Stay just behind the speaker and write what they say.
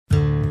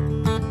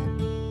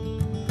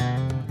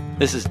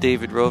This is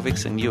David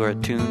Rovix, and you are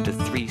tuned to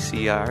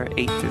 3CR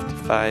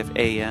 8:55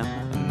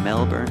 AM,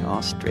 Melbourne,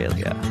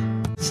 Australia.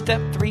 Step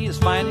 3 is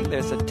finding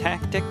there's a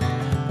tactic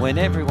when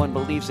everyone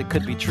believes it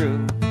could be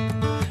true.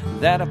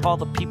 That if all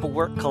the people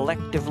work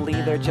collectively,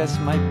 there just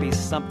might be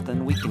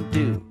something we can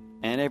do,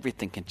 and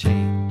everything can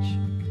change.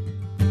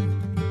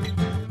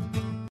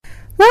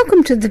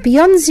 Welcome to the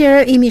Beyond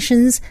Zero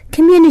Emissions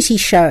Community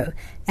Show,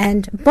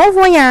 and bon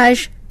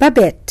voyage,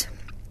 Babette.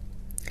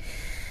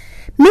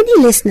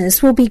 Many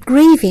listeners will be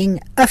grieving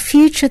a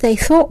future they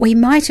thought we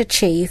might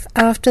achieve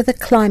after the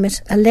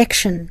climate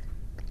election.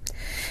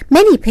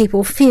 Many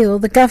people feel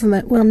the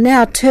government will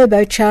now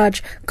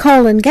turbocharge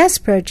coal and gas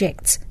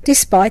projects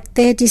despite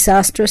their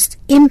disastrous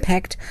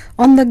impact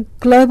on the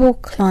global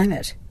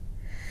climate.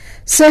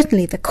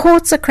 Certainly the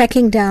courts are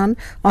cracking down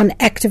on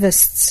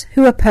activists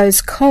who oppose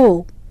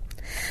coal.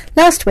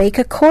 Last week,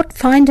 a court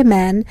fined a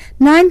man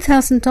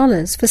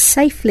 $9,000 for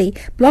safely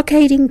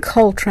blockading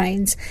coal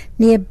trains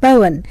near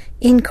Bowen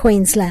in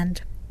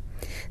Queensland.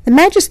 The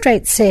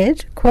magistrate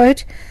said,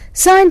 quote,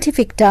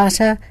 "Scientific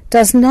data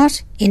does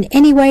not in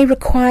any way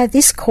require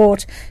this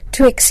court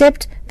to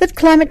accept that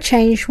climate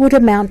change would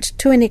amount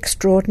to an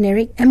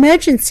extraordinary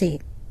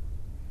emergency."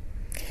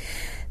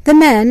 The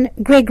man,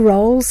 Greg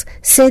Rolls,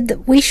 said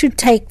that we should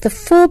take the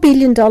 $4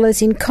 billion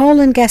in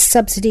coal and gas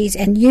subsidies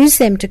and use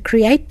them to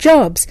create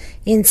jobs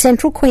in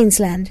central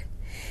Queensland.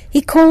 He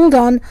called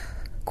on,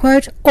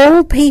 quote,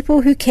 "all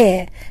people who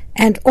care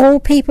and all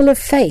people of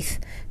faith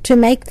to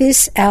make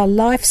this our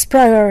life's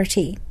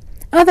priority.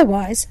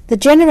 Otherwise, the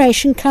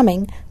generation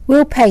coming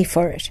will pay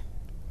for it."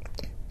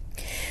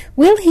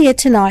 We'll hear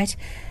tonight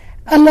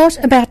a lot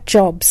about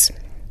jobs.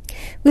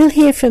 We'll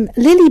hear from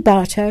Lily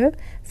Bartow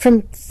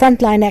from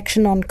Frontline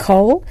Action on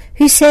Coal,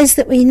 who says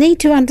that we need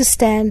to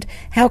understand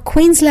how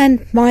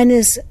Queensland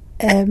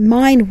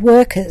mine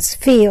workers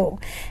feel,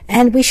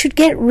 and we should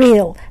get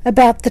real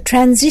about the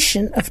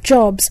transition of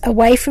jobs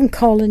away from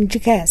coal and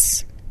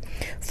gas.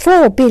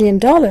 $4 billion,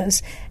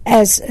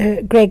 as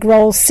Greg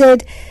Rolls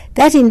said,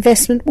 that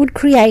investment would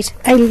create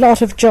a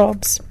lot of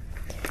jobs.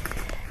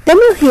 Then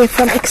we'll hear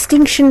from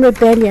Extinction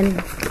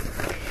Rebellion.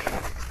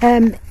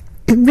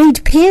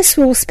 Reid Pearce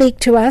will speak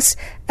to us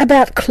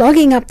about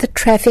clogging up the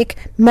traffic,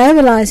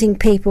 mobilising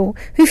people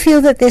who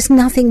feel that there's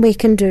nothing we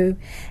can do,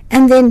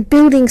 and then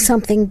building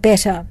something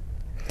better.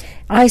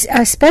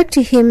 I spoke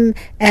to him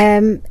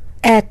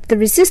at the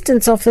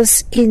Resistance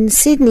Office in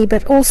Sydney,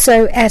 but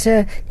also at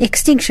an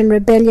Extinction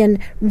Rebellion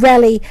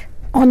rally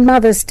on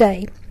Mother's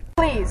Day.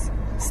 Please,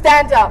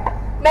 stand up,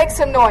 make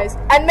some noise,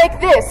 and make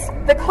this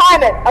the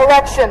climate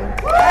election.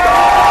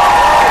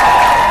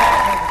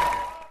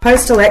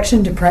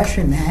 Post-election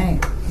depression, hey.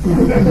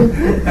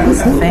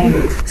 That's the thing.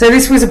 So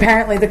this was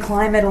apparently the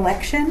climate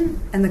election,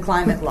 and the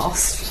climate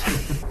lost.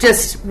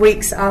 Just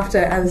weeks after,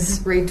 as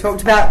Reid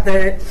talked about,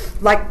 the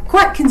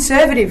quite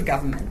conservative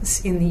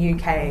governments in the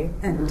UK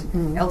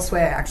and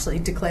elsewhere actually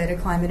declared a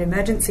climate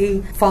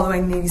emergency.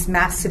 Following these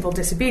mass civil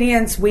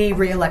disobedience, we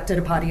re-elected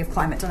a party of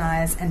climate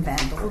deniers and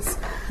vandals.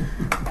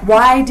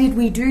 Why did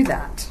we do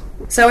that?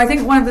 So I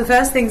think one of the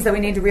first things that we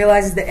need to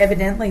realise is that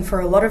evidently for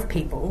a lot of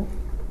people,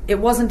 it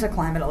wasn't a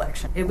climate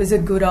election. It was a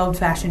good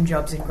old-fashioned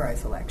jobs and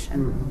growth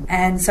election.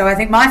 And so I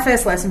think my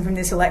first lesson from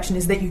this election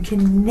is that you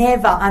can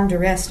never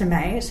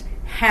underestimate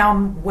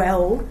how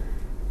well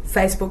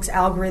Facebook's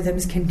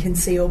algorithms can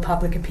conceal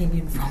public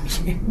opinion from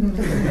you.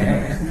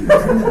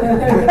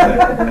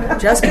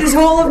 Just as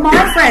all of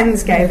my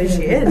friends gave a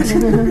shit.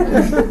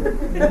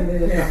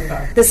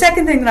 The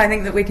second thing that I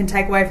think that we can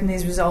take away from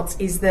these results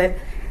is that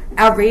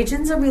our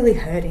regions are really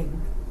hurting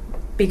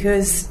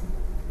because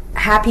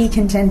happy,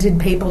 contented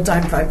people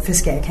don't vote for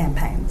scare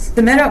campaigns.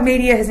 The Murdoch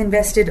media has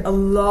invested a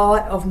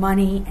lot of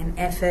money and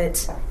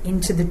effort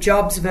into the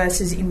jobs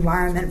versus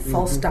environment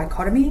false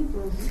dichotomy,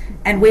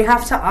 and we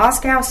have to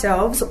ask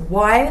ourselves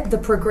why the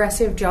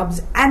progressive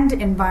jobs and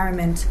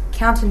environment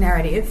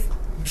counter-narrative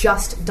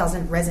just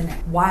doesn't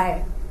resonate.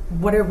 Why?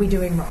 What are we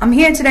doing wrong? I'm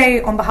here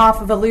today on behalf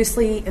of a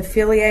loosely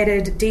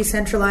affiliated,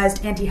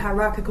 decentralised,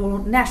 anti-hierarchical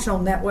national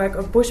network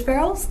of bush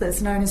ferals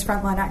that's known as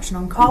Frontline Action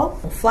on Coal,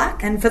 or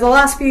FLAC. And for the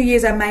last few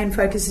years, our main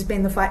focus has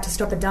been the fight to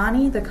stop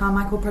Adani, the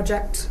Carmichael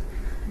project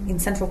in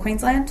central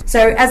Queensland.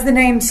 So as the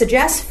name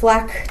suggests,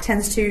 FLAC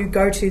tends to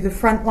go to the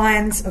front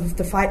lines of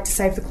the fight to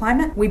save the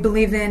climate. We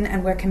believe in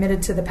and we're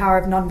committed to the power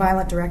of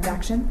non-violent direct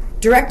action.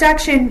 Direct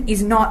action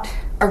is not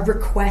a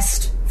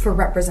request for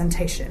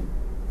representation.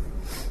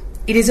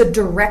 It is a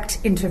direct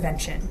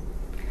intervention.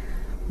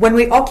 When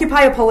we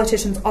occupy a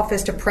politician's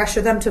office to pressure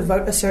them to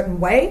vote a certain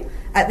way,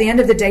 at the end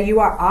of the day,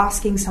 you are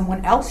asking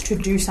someone else to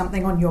do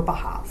something on your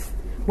behalf.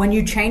 When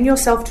you chain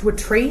yourself to a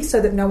tree so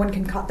that no one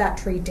can cut that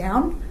tree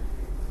down,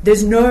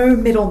 there's no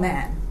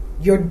middleman.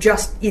 You're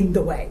just in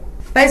the way.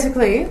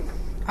 Basically,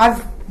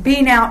 I've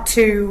been out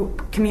to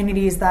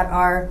communities that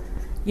are,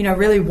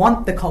 really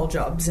want the coal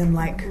jobs, and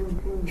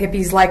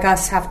hippies like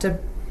us have to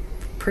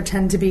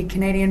pretend to be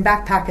Canadian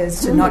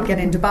backpackers to not get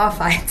into bar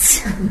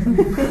fights.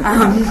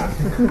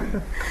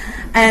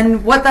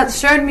 And what that's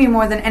shown me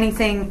more than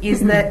anything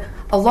is that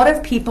A lot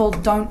of people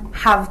don't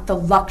have the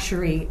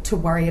luxury to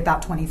worry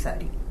about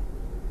 2030.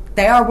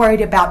 They are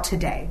worried about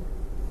today.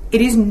 It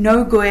is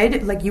no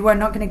good, like you are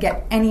not going to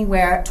get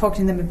anywhere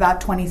talking to them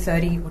about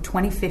 2030 or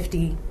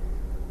 2050.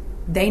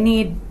 They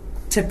need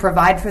to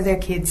provide for their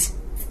kids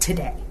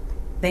today.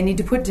 They need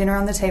to put dinner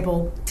on the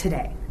table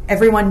today.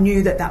 Everyone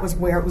knew that that was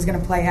where it was going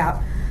to play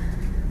out.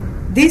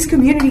 These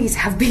communities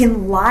have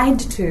been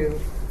lied to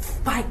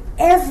by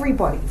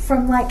everybody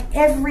from like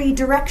every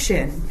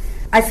direction.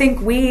 I think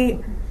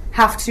we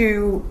have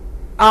to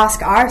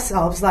ask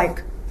ourselves,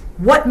 like,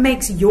 what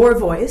makes your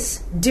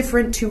voice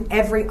different to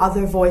every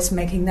other voice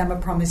making them a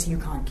promise you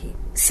can't keep?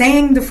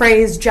 Saying the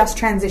phrase just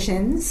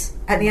transitions,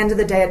 at the end of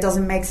the day, it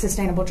doesn't make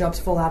sustainable jobs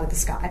fall out of the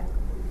sky.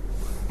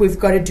 We've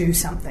got to do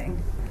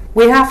something.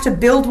 We have to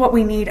build what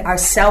we need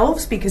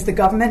ourselves because the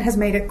government has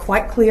made it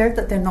quite clear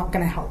that they're not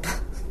going to help.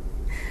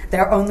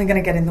 They're only going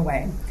to get in the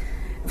way.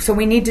 So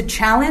we need to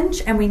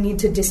challenge and we need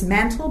to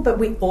dismantle, but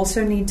we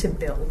also need to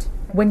build.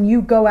 When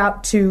you go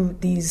out to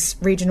these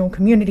regional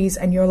communities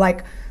and you're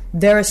like,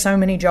 there are so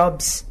many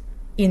jobs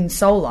in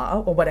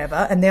solar or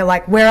whatever, and they're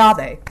like, where are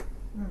they?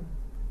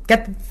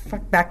 Get the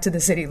fuck back to the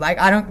city. Like,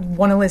 I don't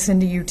want to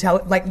listen to you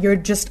tell, like, you're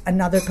just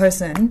another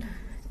person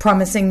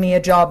promising me a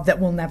job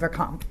that will never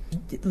come.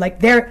 Like,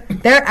 they're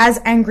as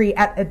angry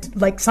at,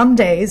 like, some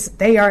days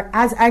they are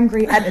as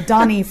angry at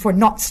Adani for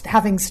not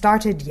having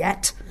started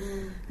yet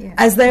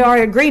as they are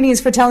at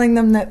Greenies for telling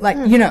them that, like,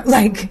 you know,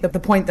 like, the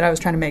point that I was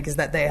trying to make is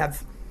that they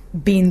have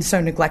been so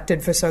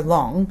neglected for so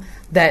long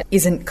that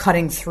isn't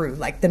cutting through.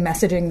 Like, the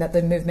messaging that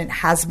the movement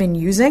has been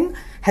using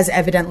has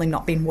evidently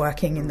not been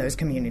working in those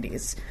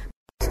communities.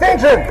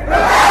 Extinction!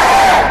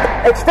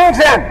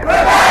 Extinction!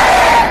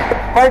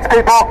 Thanks,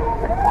 people.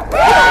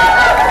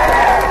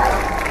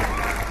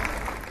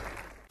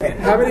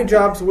 How many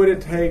jobs would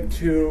it take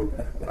to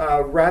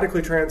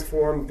radically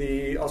transform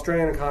the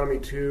Australian economy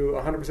to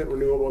 100%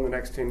 renewable in the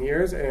next 10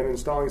 years and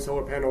installing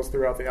solar panels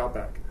throughout the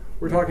outback?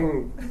 We're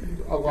talking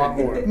a lot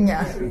more.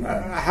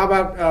 How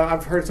about,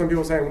 I've heard some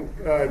people saying,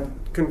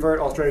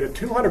 convert Australia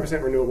to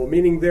 200% renewable,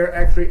 meaning they're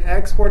actually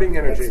exporting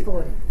energy.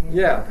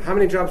 Yeah. How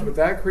many jobs would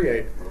that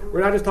create?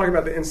 We're not just talking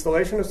about the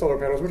installation of solar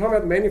panels. We're talking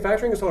about the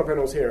manufacturing of solar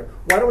panels here.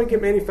 Why don't we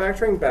get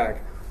manufacturing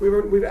back? We've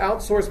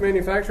outsourced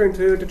manufacturing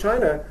to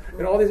China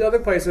and all these other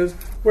places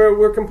where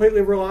we're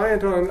completely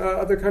reliant on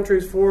other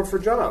countries for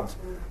jobs.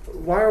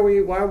 Why do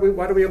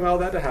we allow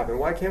that to happen?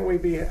 Why can't we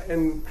be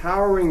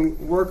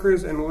empowering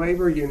workers and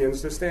labor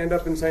unions to stand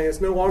up and say it's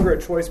no longer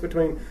a choice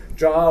between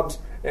jobs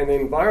and the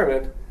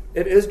environment?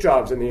 It is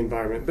jobs and the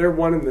environment. They're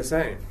one and the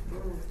same.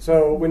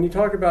 So when you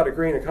talk about a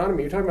green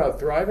economy, you're talking about a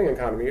thriving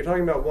economy. You're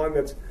talking about one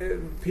that's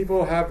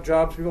people have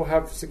jobs, people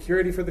have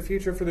security for the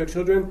future for their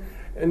children,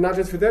 and not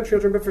just for their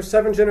children, but for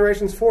 7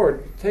 generations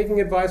forward,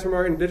 taking advice from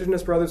our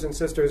indigenous brothers and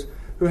sisters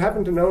who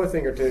happen to know a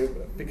thing or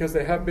two because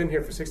they have been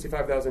here for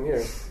 65,000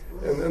 years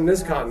in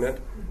this continent.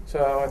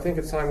 So I think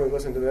it's time we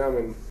listen to them.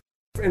 And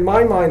in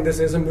my mind, this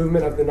is a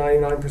movement of the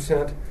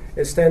 99%.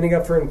 It's standing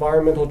up for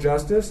environmental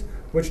justice,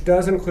 which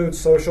does include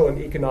social and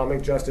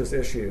economic justice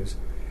issues.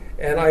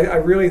 And I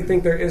really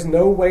think there is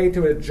no way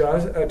to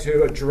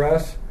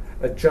address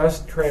a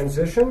just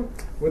transition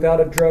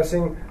without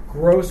addressing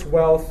gross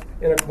wealth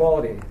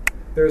inequality.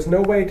 There is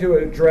no way to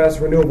address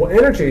renewable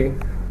energy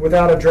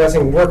without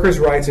addressing workers'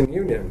 rights and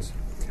unions.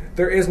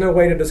 There is no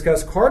way to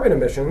discuss carbon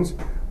emissions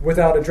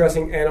without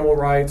addressing animal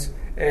rights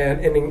and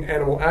ending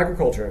animal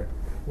agriculture.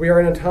 We are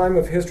in a time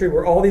of history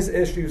where all these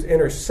issues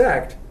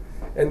intersect,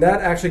 and that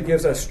actually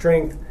gives us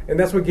strength, and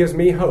that's what gives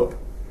me hope.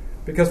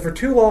 Because for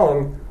too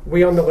long,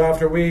 we on the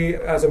left, or we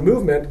as a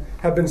movement,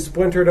 have been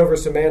splintered over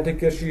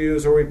semantic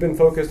issues, or we've been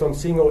focused on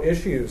single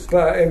issues.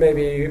 But and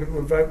maybe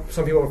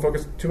some people are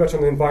focused too much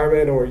on the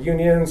environment, or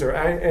unions, or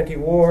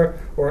anti-war,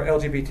 or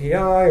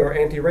LGBTI, or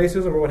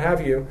anti-racism, or what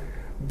have you.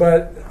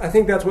 But I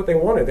think that's what they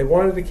wanted. They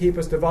wanted to keep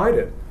us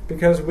divided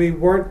because we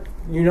weren't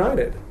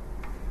united.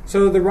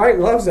 So the right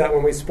loves that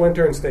when we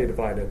splinter and stay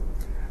divided.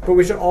 But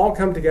we should all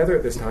come together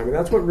at this time, and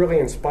that's what really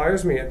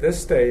inspires me at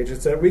this stage.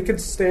 It's that we could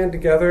stand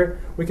together,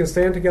 we can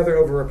stand together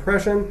over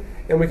oppression,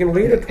 and we can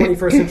lead a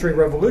 21st century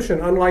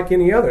revolution unlike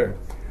any other.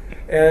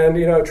 And,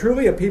 you know,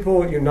 truly a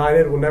people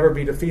united will never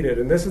be defeated,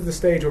 and this is the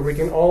stage where we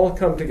can all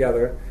come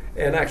together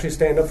and actually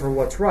stand up for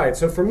what's right.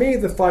 So for me,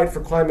 the fight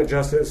for climate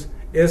justice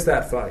is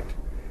that fight.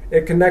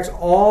 It connects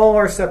all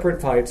our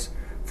separate fights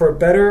for a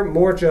better,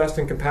 more just,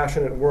 and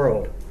compassionate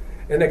world.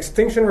 And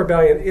Extinction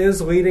Rebellion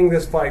is leading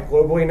this fight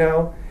globally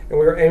now, and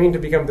we are aiming to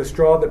become the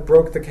straw that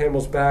broke the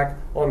camel's back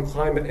on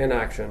climate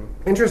inaction.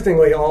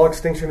 Interestingly, all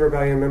Extinction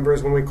Rebellion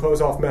members, when we close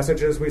off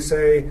messages, we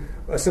say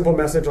a simple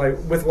message like,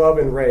 with love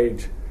and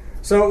rage.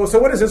 So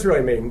what does this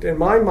really mean? In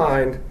my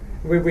mind,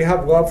 we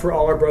have love for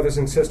all our brothers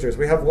and sisters.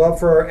 We have love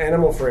for our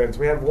animal friends.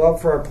 We have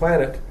love for our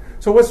planet.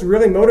 So what's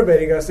really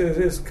motivating us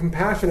is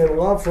compassion and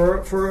love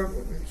for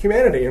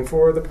humanity and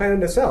for the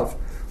planet itself.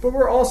 But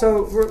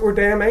we're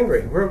damn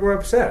angry. We're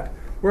upset.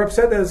 We're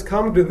upset that it's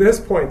come to this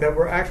point that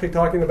we're actually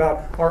talking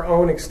about our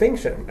own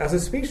extinction as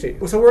a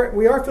species. So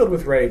we are filled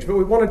with rage, but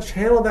we want to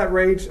channel that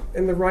rage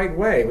in the right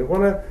way. We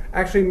want to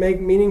actually make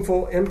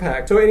meaningful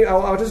impact. So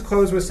I'll just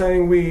close with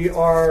saying we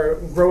are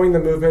growing the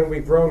movement.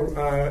 We've grown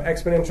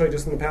exponentially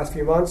just in the past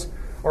few months.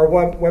 Our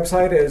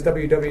website is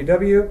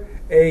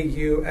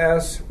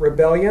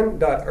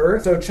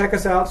www.ausrebellion.earth. So check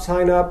us out,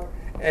 sign up,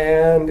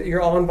 and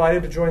you're all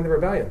invited to join the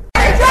rebellion.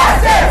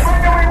 Justice!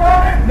 When do we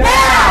want it?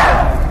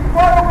 Now!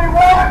 What do we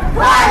want?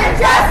 Climate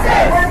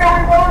justice! When do we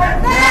want it?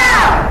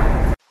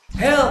 Now!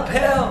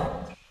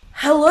 Help!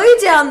 Hello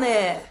down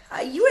there.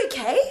 Are you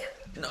okay?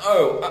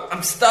 No,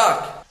 I'm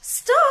stuck.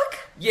 Stuck?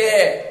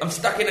 Yeah, I'm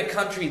stuck in a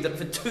country that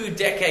for 2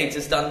 decades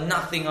has done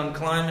nothing on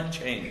climate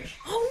change.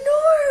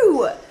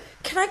 Oh no!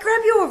 Can I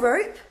grab you a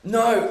rope?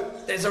 No,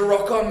 there's a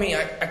rock on me.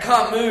 I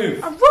can't move.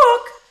 A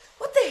rock?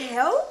 What the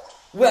hell?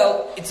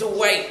 Well, it's a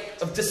weight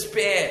of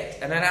despair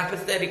and an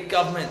apathetic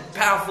government,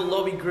 powerful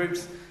lobby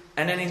groups,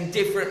 and an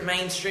indifferent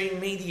mainstream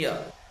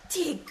media.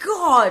 Dear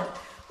God,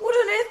 what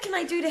on earth can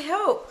I do to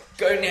help?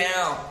 Go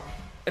now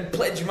and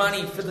pledge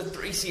money for the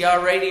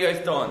 3CR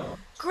Radiothon.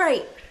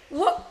 Great.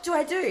 What do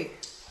I do?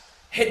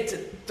 Head to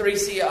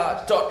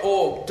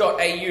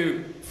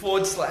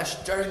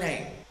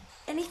 3cr.org.au/donate.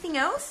 Anything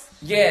else?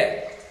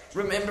 Yeah.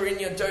 Remember in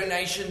your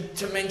donation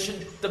to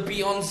mention the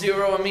Beyond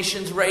Zero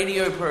Emissions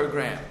radio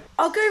program.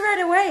 I'll go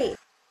right away.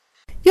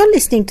 You're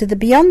listening to the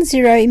Beyond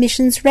Zero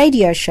Emissions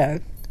radio show.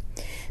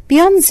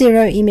 Beyond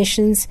Zero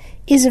Emissions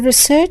is a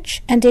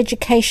research and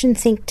education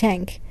think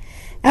tank.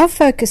 Our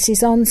focus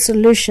is on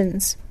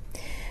solutions.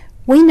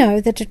 We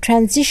know that a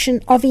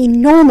transition of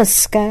enormous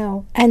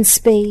scale and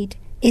speed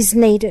is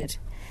needed,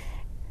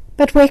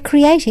 but we're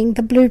creating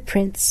the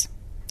blueprints.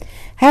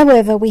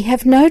 However, we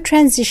have no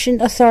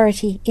transition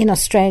authority in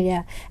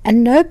Australia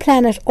and no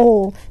plan at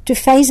all to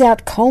phase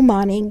out coal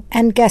mining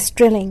and gas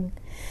drilling.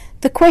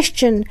 The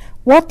question,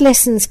 what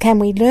lessons can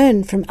we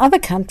learn from other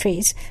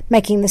countries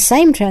making the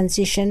same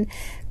transition,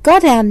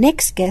 got our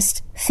next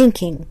guest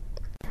thinking.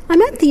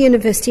 I'm at the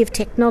University of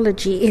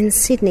Technology in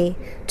Sydney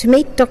to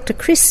meet Dr.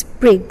 Chris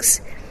Briggs.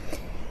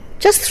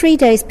 Just 3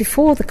 days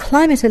before the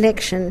climate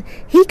election,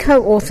 he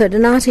co-authored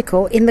an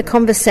article in The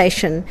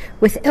Conversation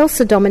with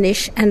Elsa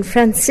Dominish and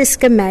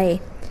Francisca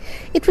May.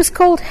 It was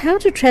called How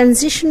to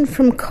Transition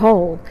from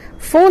Coal,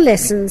 4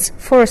 Lessons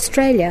for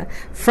Australia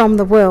from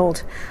the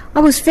World.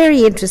 I was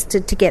very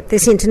interested to get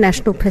this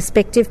international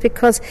perspective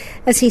because,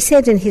 as he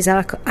said in his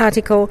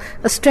article,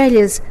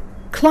 Australia's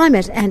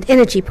climate and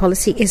energy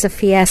policy is a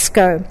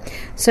fiasco.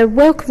 So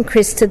welcome,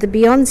 Chris, to the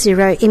Beyond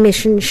Zero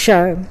Emissions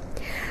show.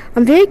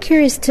 I'm very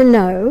curious to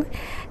know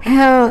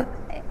how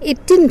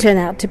it didn't turn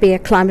out to be a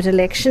climate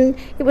election.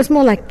 It was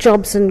more like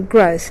jobs and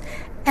growth.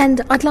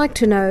 And I'd like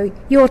to know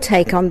your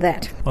take on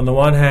that. On the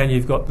one hand,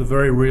 you've got the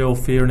very real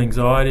fear and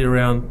anxiety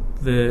around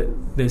their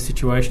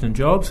situation and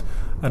jobs.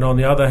 And on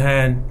the other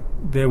hand,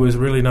 there's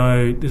really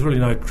no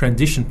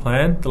transition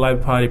plan. The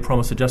Labor Party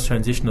promised a Just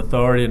Transition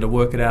Authority and to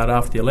work it out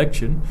after the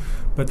election.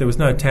 But there was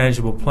no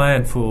tangible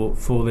plan for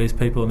these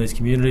people in these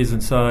communities.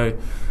 And so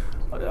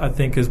I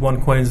think, as one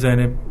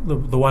Queensland,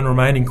 the one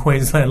remaining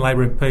Queensland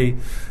Labor MP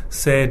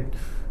said,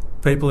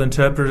 people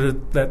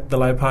interpreted that the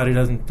Labor Party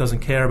doesn't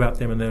care about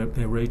them and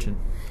their region.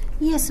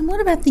 Yes, and what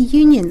about the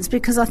unions?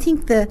 Because I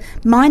think the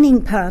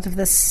mining part of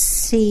the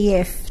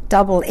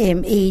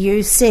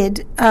CFMMEU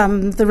said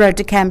the road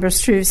to Canberra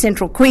is through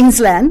central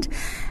Queensland,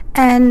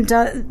 and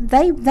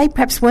they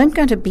perhaps weren't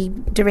going to be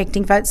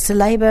directing votes to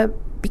Labor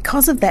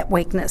because of that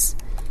weakness.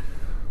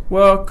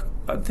 Well,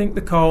 I think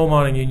the coal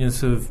mining unions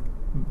have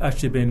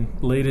actually been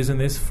leaders in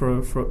this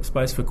for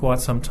space for quite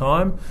some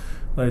time.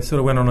 They sort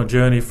of went on a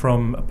journey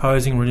from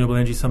opposing renewable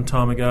energy some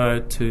time ago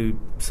to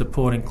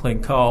supporting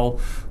clean coal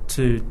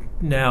to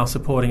now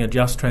supporting a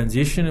just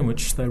transition, in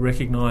which they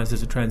recognise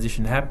there's a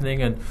transition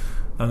happening, and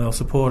they'll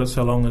support it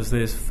so long as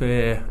there's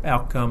fair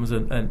outcomes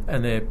and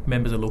their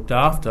members are looked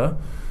after.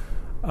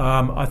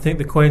 I think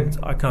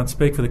I can't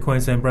speak for the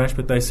Queensland branch,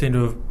 but they seem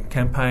to have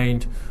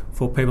campaigned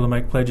for people to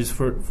make pledges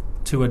to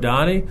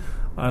Adani.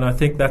 And I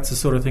think that's the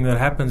sort of thing that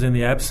happens in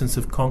the absence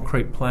of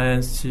concrete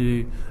plans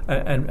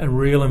and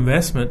real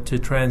investment to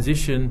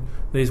transition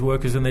these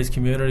workers in these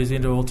communities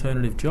into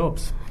alternative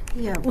jobs.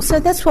 Yeah, well, so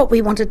that's what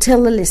we want to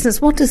tell the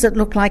listeners. What does it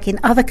look like in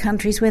other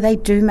countries where they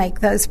do make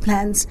those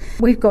plans?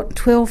 We've got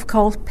 12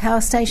 coal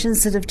power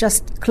stations that have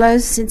just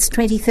closed since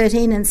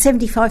 2013, and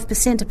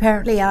 75%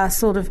 apparently are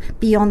sort of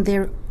beyond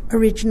their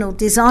original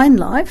design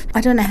life.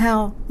 I don't know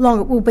how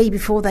long it will be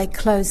before they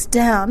close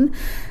down,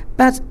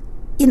 but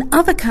in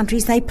other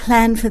countries they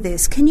plan for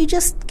this. Can you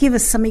just give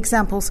us some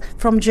examples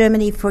from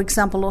Germany, for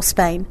example, or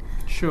Spain?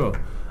 Sure.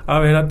 I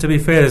mean, to be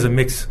fair,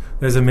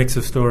 there's a mix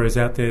of stories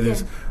out there.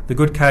 There's the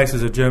good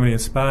cases of Germany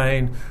and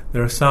Spain.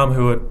 There are some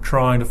who are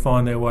trying to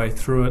find their way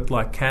through it,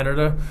 like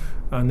Canada.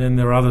 And then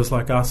there are others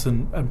like us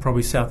and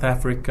probably South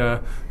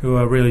Africa who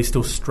are really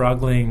still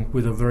struggling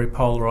with a very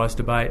polarised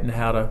debate and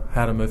how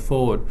to move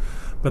forward.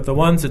 But the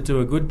ones that do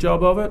a good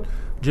job of it,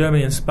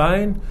 Germany and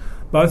Spain,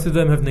 Both of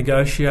them have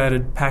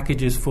negotiated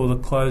packages for the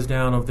close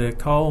down of their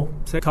coal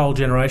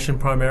generation,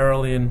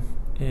 primarily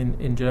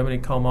in Germany,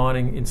 coal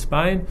mining in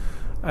Spain.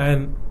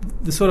 And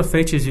the sort of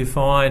features you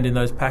find in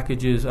those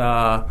packages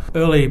are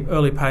early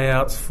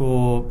payouts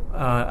for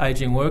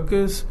ageing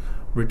workers,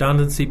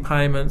 redundancy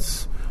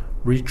payments,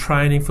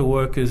 retraining for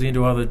workers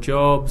into other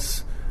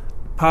jobs,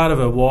 part of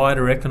a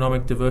wider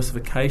economic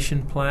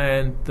diversification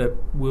plan that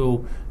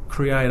will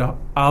create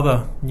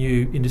other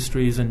new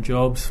industries and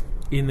jobs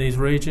in these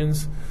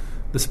regions.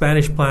 The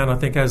Spanish plan, I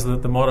think, has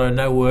the motto,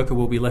 no worker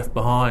will be left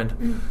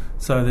behind.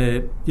 So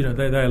they're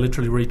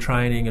literally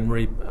retraining and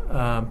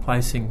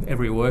replacing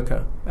every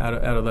worker out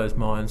of those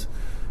mines.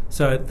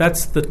 So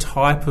that's the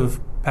type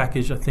of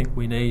package I think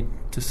we need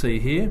to see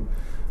here.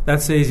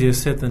 That's easier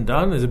said than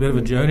done. There's a bit of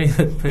a journey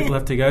that people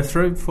have to go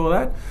through for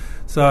that.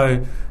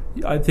 So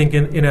I think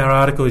in our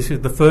article, you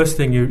said the first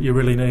thing you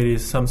really need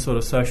is some sort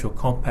of social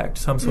compact,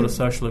 some sort of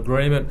social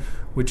agreement,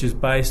 which is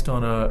based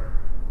on a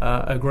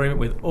agreement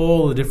with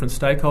all the different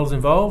stakeholders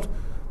involved.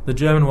 The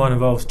German one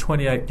involves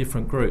 28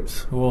 different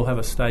groups who all have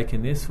a stake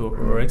in this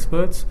or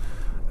experts,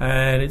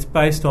 and it's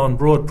based on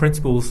broad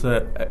principles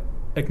that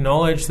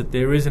acknowledge that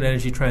there is an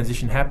energy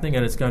transition happening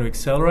and it's going to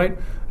accelerate,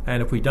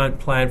 and if we don't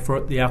plan for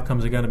it, the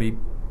outcomes are going to be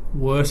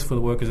worse for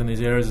the workers in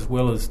these areas, as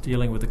well as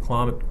dealing with the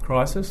climate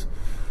crisis.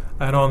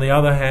 And on the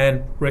other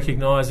hand,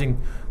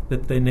 recognising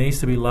that there needs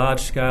to be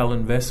large-scale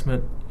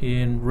investment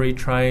in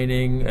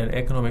retraining and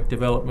economic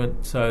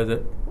development so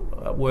that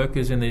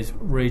workers in these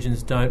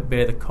regions don't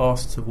bear the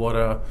costs of what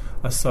are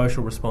a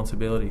social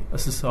responsibility, a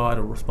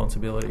societal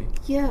responsibility.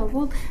 Yeah,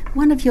 well,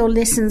 one of your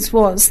lessons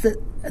was that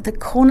the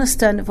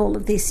cornerstone of all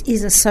of this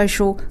is a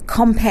social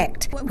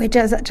compact.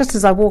 Just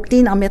as I walked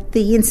in, I'm at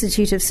the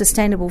Institute of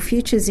Sustainable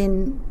Futures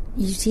in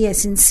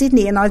UTS in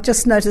Sydney, and I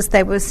just noticed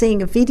they were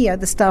seeing a video,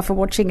 the staff are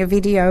watching a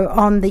video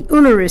on the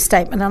Uluru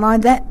Statement,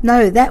 and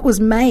that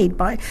was made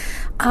by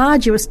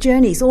arduous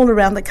journeys all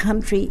around the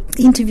country,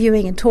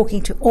 interviewing and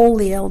talking to all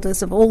the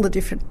elders of all the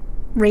different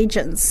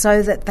regions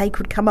so that they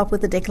could come up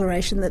with a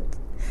declaration that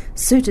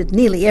suited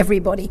nearly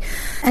everybody.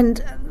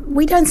 And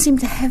we don't seem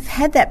to have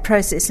had that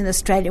process in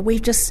Australia.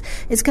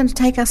 It's going to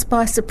take us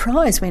by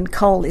surprise when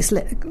coal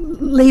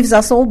leaves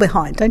us all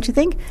behind, don't you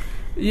think?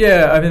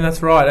 Yeah, I mean,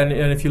 that's right. And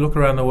if you look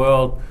around the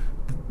world,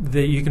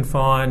 you can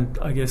find,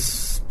 I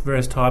guess,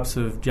 various types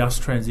of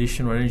just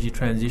transition or energy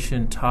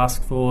transition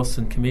task force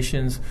and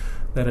commissions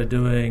that are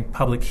doing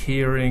public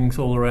hearings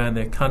all around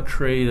their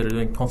country, that are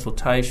doing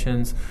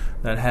consultations,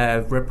 that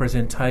have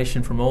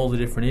representation from all the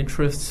different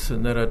interests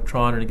and that are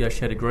trying to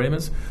negotiate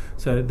agreements.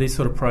 So these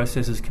sort of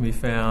processes can be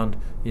found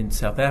in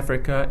South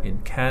Africa,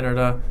 in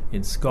Canada,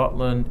 in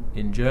Scotland,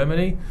 in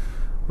Germany.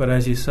 But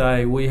as you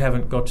say, we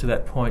haven't got to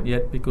that point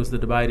yet because the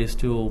debate is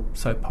still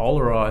so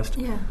polarised.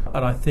 Yeah.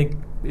 And I think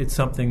it's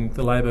something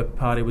the Labor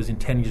Party was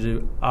intending to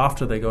do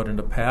after they got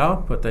into power,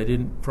 but they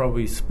didn't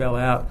probably spell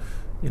out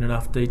in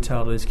enough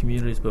detail to these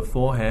communities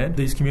beforehand.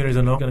 These communities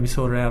are not going to be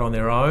sorted out on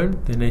their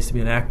own. There needs to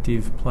be an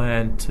active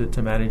plan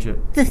to manage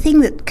it. The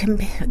thing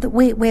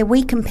where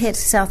we compare to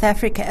South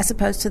Africa as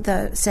opposed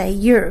to say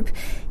Europe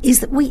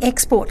is that we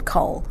export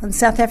coal and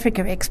South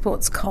Africa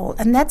exports coal,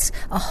 and that's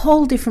a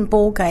whole different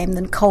ballgame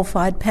than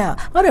coal-fired power.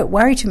 I don't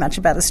worry too much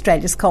about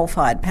Australia's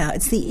coal-fired power.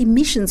 It's the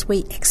emissions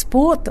we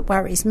export that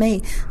worries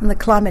me, and the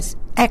climate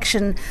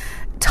action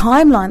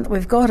timeline that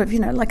we've got of,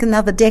 like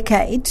another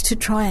decade to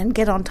try and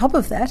get on top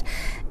of that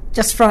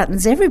just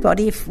frightens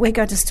everybody. If we're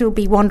going to still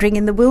be wandering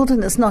in the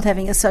wilderness, not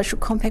having a social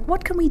compact,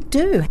 what can we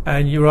do?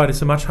 And you're right,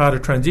 it's a much harder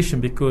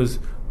transition because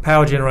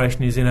power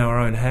generation is in our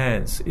own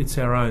hands. It's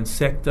our own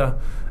sector,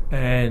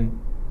 and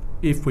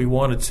if we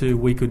wanted to,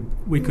 we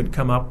could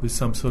come up with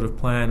some sort of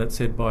plan that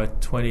said by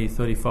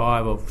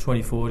 2035 or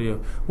 2040 or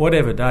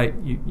whatever date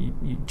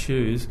you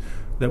choose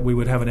that we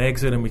would have an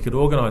exit and we could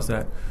organise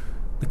that.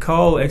 The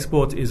coal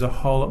export is a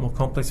whole lot more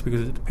complex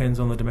because it depends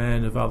on the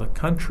demand of other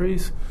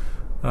countries,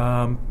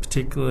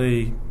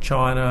 particularly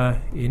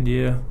China,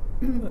 India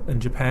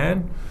and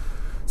Japan.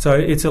 So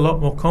it's a lot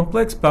more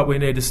complex, but we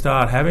need to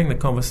start having the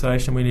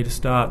conversation. We need to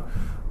start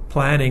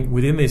planning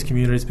within these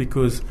communities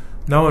because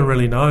no one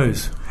really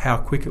knows how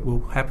quick it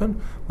will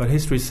happen, but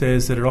history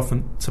says that it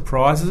often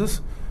surprises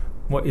us.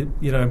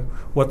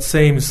 What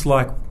seems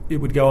like it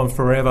would go on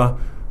forever,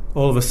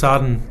 all of a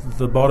sudden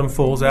the bottom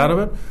falls out of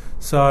it.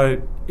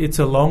 So it's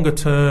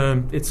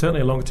certainly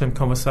a longer term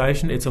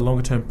conversation. It's a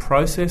longer term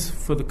process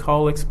for the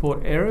coal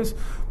export areas,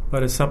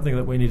 but it's something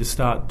that we need to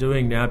start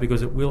doing now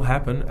because it will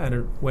happen,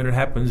 and when it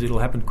happens, it'll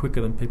happen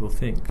quicker than people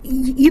think.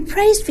 You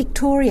praised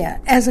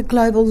Victoria as a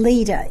global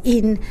leader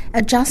in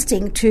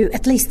adjusting to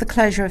at least the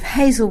closure of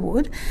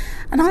Hazelwood,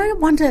 and I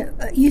wonder,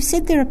 you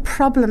said there are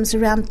problems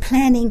around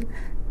planning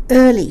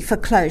early for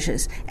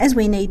closures, as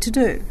we need to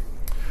do.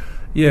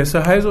 Yeah,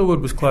 so Hazelwood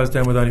was closed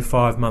down with only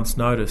 5 months'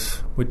 notice,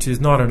 which is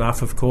not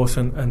enough, of course,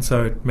 and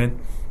so it meant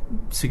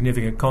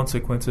significant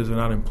consequences and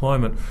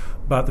unemployment.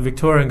 But the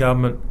Victorian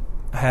government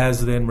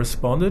has then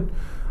responded.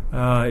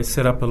 It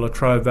set up a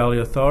Latrobe Valley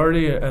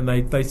Authority, and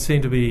they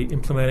seem to be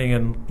implementing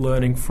and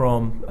learning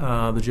from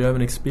the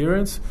German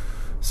experience.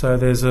 So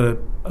there's an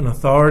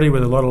authority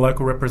with a lot of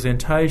local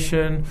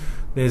representation.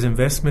 There's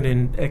investment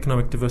in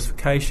economic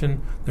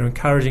diversification. They're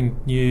encouraging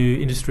new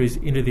industries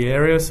into the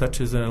area, such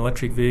as an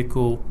electric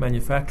vehicle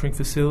manufacturing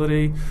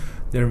facility.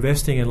 They're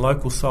investing in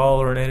local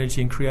solar and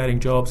energy and creating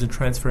jobs and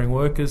transferring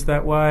workers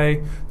that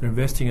way. They're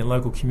investing in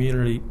local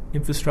community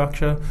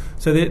infrastructure.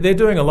 So they're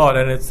doing a lot,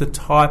 and it's the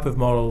type of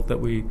model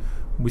that we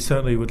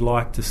certainly would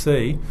like to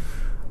see.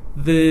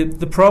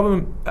 The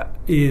problem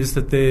is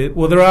that there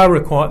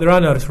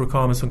are notice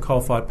requirements on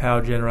coal-fired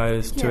power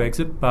generators to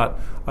exit, but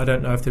I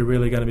don't know if they're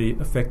really going to be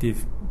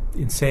effective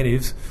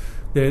incentives.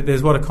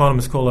 There's what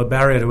economists call a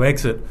barrier to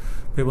exit.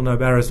 People know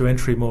barriers to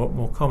entry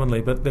more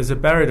commonly, but there's a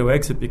barrier to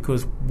exit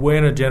because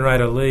when a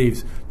generator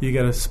leaves, you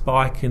get a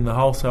spike in the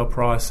wholesale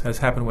price, as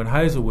happened when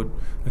Hazelwood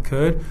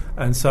occurred,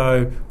 and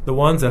so the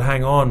ones that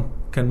hang on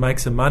can make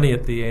some money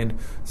at the end.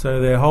 So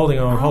they're holding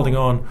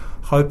on,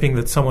 hoping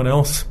that someone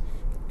else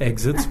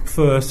exits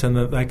first and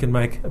that they can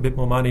make a bit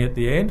more money at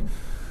the end.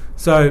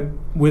 So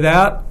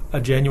without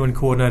a genuine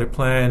coordinated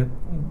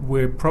plan,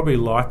 we're probably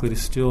likely to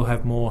still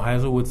have more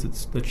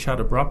Hazelwoods that shut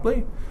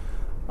abruptly.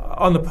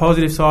 On the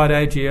positive side,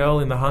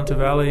 AGL in the Hunter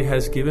Valley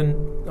has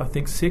given, I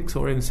think, 6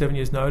 or even 7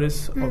 years'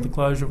 notice of the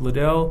closure of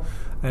Liddell,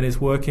 and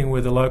is working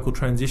with a local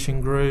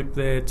transition group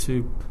there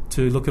to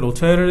look at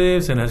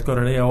alternatives, and has got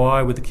an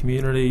EOI with the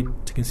community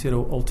to consider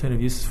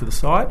alternative uses for the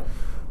site.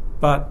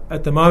 But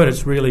at the moment,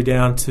 it's really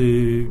down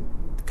to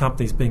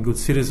companies being good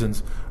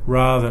citizens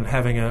rather than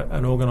having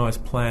an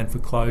organised plan for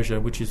closure,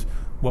 which is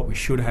what we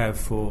should have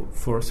for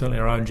certainly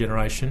our own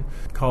generation.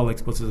 Coal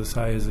exports, as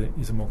I say,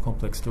 is a more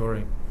complex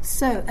story.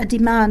 So a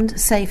demand,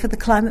 say, for the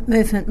climate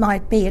movement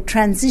might be a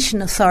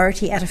transition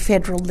authority at a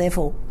federal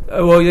level?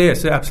 Well,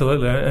 yes,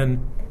 absolutely.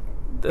 And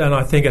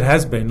I think it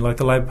has been. Like,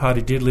 the Labor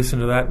Party did listen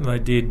to that, and they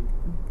did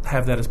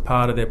have that as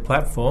part of their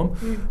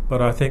platform.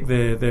 But I think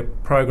their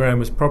program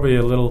was probably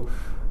a little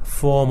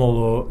formal,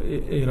 or,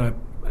 you know,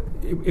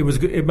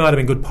 it might have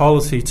been good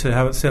policy to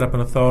have it set up an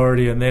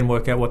authority and then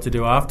work out what to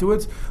do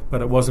afterwards, but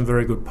it wasn't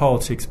very good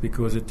politics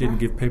because it didn't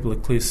give people a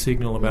clear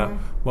signal about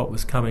what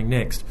was coming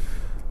next.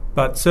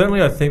 But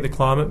certainly I think the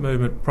climate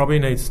movement probably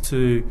needs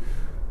to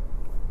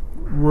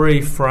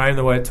reframe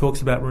the way it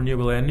talks about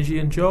renewable energy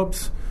and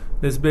jobs.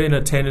 There's been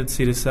a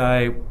tendency to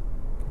say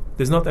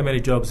there's not that many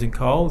jobs in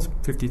coal, it's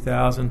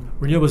 50,000.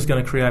 Renewables is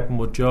going to create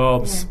more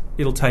jobs,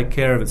 it'll take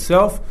care of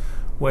itself.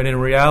 When in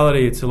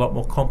reality it's a lot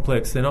more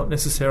complex. They're not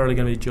necessarily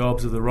going to be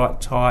jobs of the right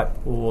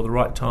type or the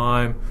right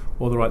time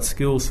or the right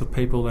skills for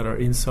people that are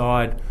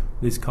inside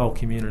these coal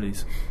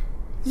communities.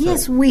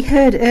 Yes, we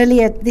heard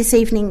earlier this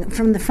evening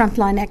from the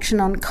Frontline Action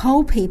on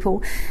Coal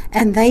people,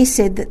 and they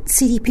said that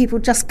city people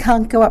just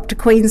can't go up to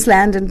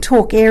Queensland and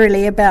talk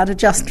airily about a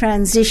just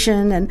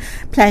transition and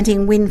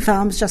planting wind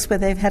farms just where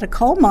they've had a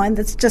coal mine.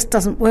 That just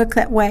doesn't work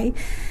that way.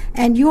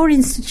 And your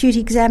institute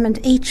examined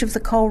each of the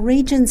coal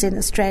regions in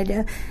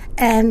Australia,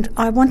 and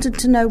I wanted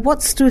to know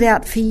what stood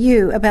out for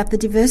you about the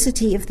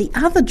diversity of the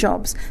other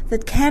jobs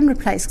that can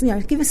replace. You know,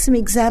 give us some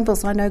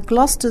examples. I know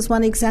Gloucester's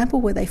one example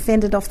where they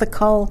fended off the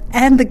coal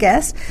and the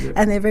gas,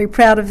 and they're very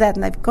proud of that,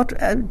 and they've got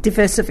a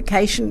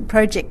diversification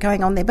project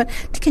going on there. But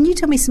can you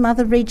tell me some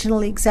other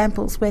regional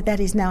examples where that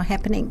is now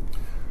happening?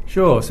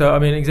 Sure. So, I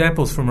mean,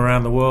 examples from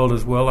around the world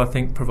as well, I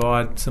think,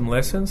 provide some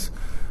lessons.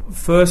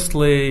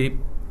 Firstly,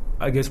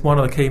 I guess one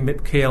of the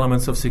key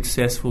elements of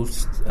successful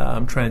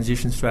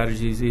transition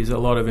strategies is a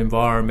lot of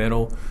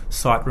environmental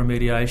site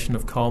remediation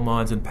of coal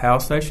mines and power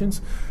stations.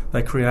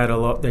 They create a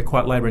lot. They're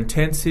quite labour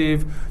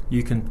intensive.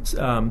 You can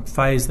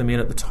phase them in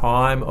at the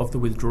time of the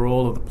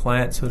withdrawal of the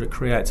plant, so that it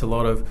creates a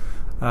lot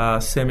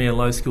of semi and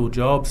low skilled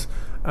jobs.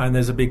 And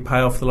there's a big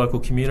payoff for the local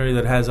community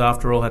that has,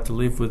 after all, had to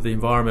live with the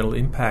environmental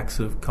impacts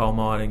of coal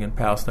mining and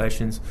power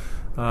stations.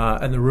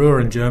 And the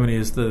Ruhr in Germany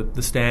is the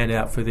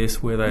standout for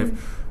this, where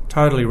they've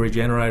totally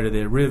regenerated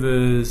their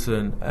rivers,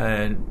 and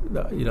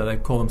you know, they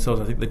call themselves,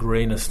 I think, the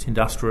greenest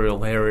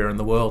industrial area in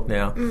the world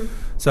now.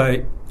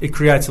 So it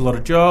creates a lot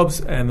of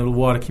jobs, and the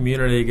wider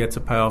community gets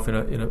a payoff in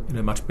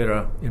a much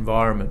better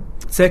environment.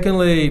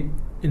 Secondly,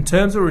 in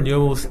terms of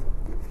renewables,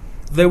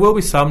 there will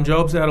be some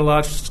jobs out of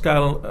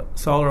large-scale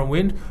solar and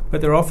wind,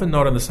 but they're often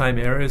not in the same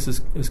areas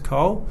as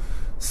coal.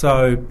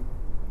 So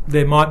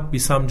there might be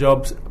some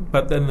jobs,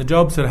 but then the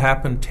jobs that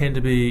happen tend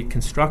to be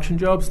construction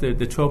jobs. They're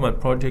 12-month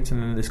projects,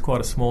 and then there's quite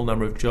a small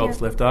number of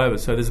jobs left over.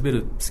 So there's a bit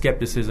of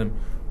scepticism,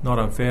 not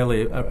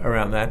unfairly,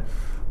 around that.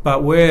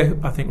 But where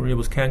I think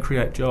renewables can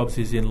create jobs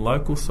is in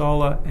local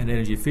solar and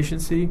energy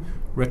efficiency,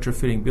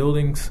 retrofitting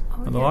buildings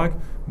and the like,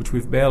 which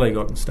we've barely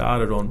gotten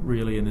started on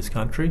really in this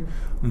country.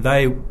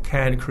 They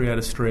can create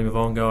a stream of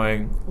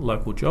ongoing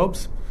local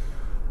jobs.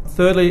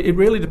 Thirdly, it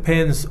really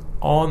depends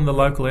on the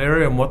local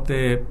area and what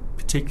their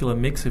particular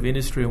mix of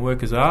industry and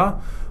workers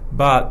are,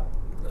 but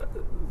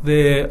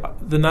the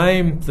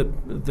name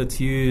that's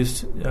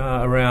used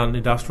around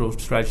industrial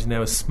strategies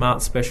now is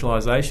smart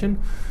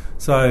specialisation.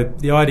 So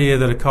the idea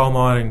that a coal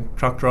mining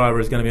truck driver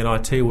is going to be an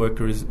IT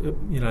worker is,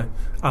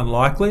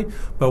 unlikely.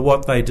 But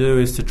what they do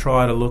is to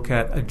try to look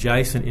at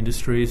adjacent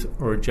industries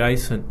or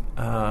adjacent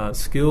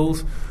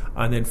skills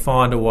and then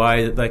find a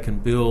way that they can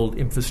build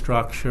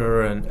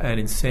infrastructure and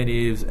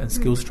incentives and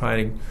skills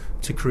training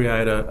to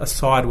create a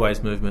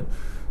sideways movement.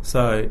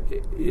 So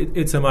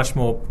it's a much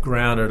more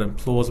grounded and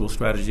plausible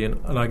strategy,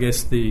 and I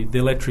guess the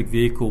electric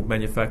vehicle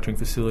manufacturing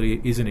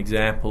facility is an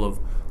example of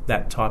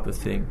that type of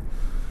thing.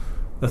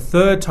 The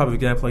third type of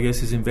example, I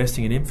guess, is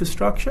investing in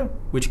infrastructure,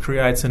 which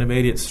creates an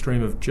immediate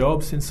stream of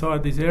jobs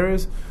inside these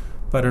areas,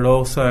 but it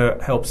also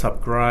helps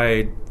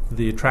upgrade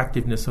the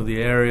attractiveness of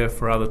the area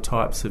for other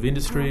types of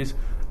industries,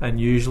 and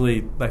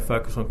usually they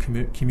focus on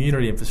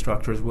community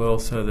infrastructure as well,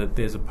 so that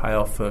there's a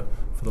payoff for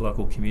the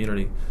local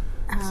community.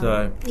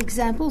 So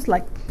examples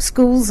like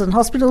schools and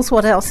hospitals,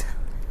 what else?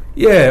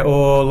 Yeah,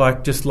 or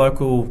like just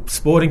local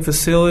sporting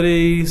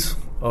facilities,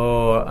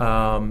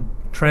 or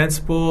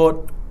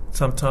transport,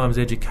 sometimes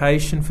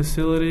education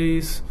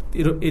facilities.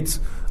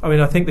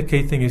 I think the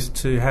key thing is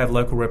to have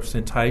local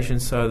representation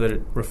so that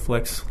it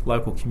reflects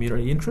local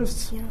community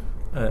interests. Yeah.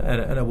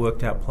 And a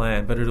worked out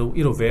plan, but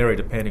it'll vary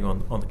depending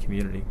on the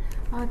community.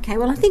 Okay,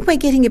 well, I think we're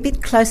getting a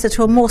bit closer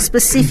to a more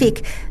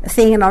specific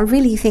thing, and I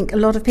really think a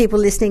lot of people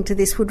listening to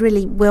this would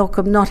really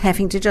welcome not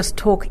having to just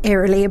talk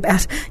airily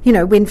about,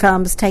 wind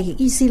farms taking...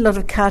 You see a lot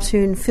of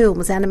cartoon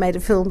films,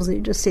 animated films, and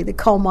you just see the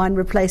coal mine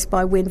replaced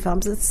by wind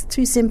farms. It's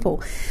too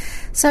simple.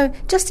 So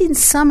just in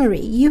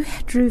summary, you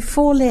drew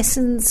 4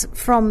 lessons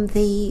from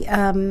the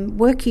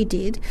work you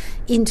did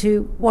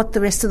into what the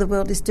rest of the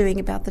world is doing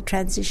about the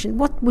transition.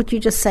 What would you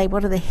just say?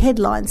 What are the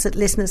headlines that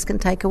listeners can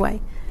take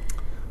away?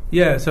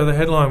 Yeah, so the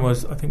headline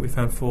was, I think we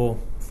found four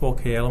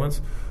key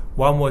elements.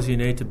 One was you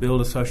need to build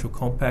a social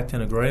compact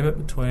and agreement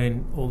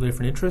between all the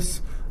different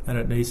interests, and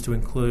it needs to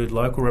include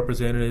local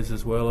representatives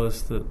as well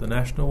as the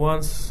national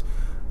ones.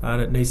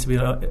 And it needs to be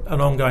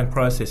an ongoing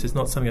process. It's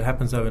not something that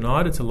happens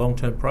overnight. It's a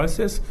long-term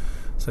process.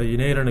 So you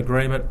need an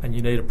agreement and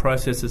you need a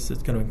process that's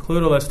going to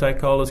include all those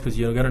stakeholders, because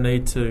you're going to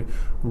need to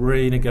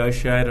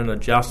renegotiate and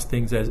adjust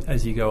things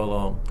as you go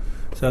along.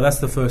 So that's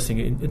the first thing.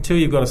 Until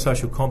you've got a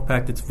social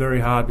compact, it's very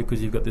hard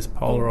because you've got this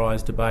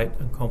polarised debate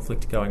and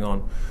conflict going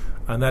on.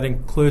 And that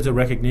includes a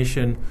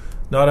recognition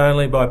not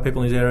only by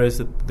people in these areas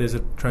that there's a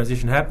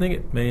transition happening,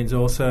 it means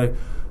also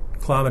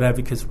climate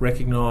advocates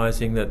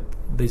recognising that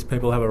these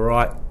people have a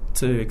right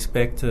to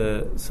expect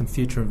some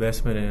future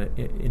investment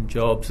in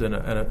jobs and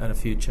a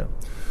future.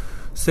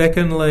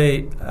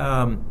 Secondly,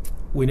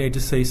 we need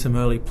to see some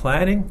early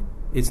planning.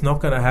 It's not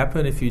going to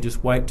happen if you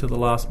just wait till the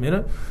last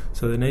minute.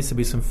 So there needs to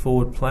be some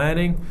forward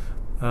planning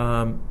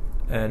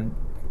and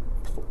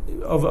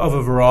of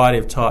a variety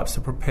of types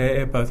to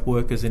prepare both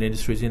workers and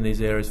industries in these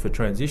areas for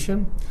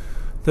transition.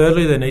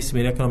 Thirdly, there needs to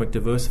be an economic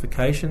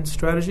diversification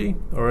strategy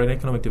or an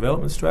economic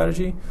development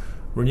strategy.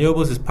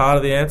 Renewables is part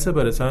of the answer,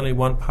 but it's only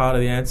one part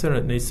of the answer, and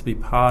it needs to be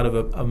part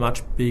of a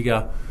much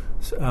bigger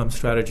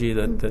strategy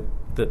that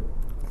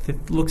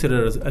looks at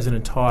it as an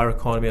entire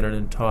economy and an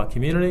entire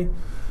community.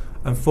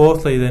 And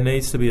fourthly, there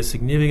needs to be a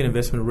significant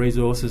investment of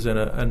resources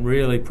and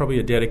really probably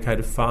a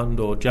dedicated fund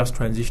or just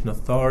transition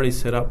authority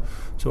set up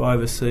to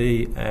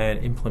oversee and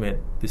implement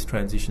this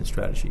transition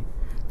strategy.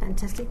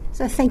 Fantastic.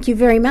 So thank you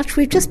very much.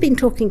 We've just been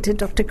talking to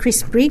Dr.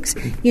 Chris Briggs,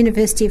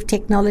 University of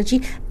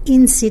Technology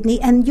in Sydney,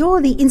 and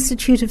you're the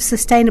Institute of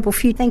Sustainable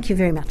Future. Thank you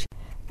very much.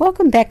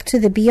 Welcome back to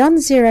the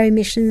Beyond Zero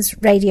Emissions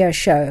radio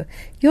show.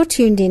 You're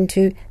tuned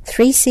into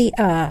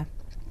 3CR.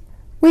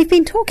 We've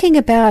been talking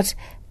about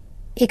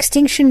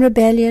Extinction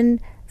Rebellion,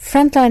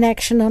 frontline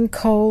action on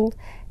coal,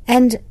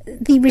 and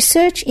the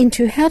research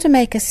into how to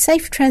make a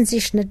safe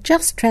transition, a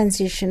just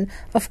transition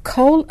of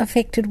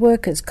coal-affected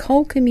workers,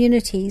 coal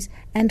communities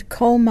and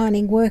coal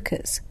mining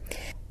workers.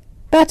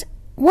 But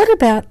what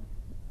about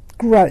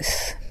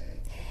growth?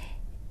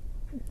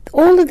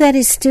 All of that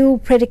is still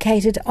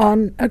predicated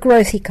on a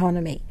growth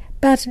economy,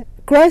 but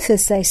growth,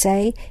 as they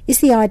say, is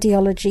the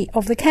ideology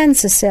of the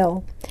cancer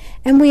cell,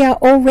 and we are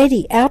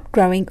already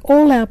outgrowing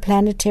all our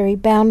planetary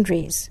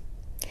boundaries.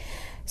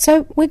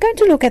 So we're going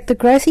to look at the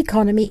growth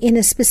economy in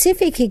a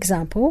specific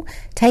example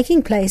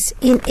taking place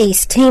in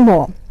East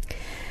Timor.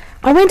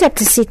 I went up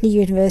to Sydney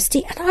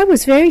University and I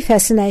was very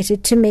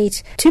fascinated to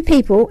meet 2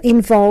 people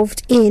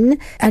involved in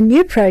a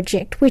new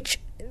project which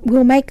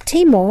will make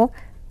Timor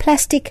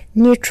plastic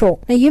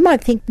neutral. Now you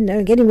might think,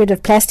 no, getting rid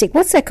of plastic,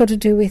 what's that got to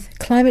do with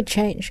climate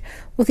change?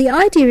 Well, the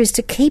idea is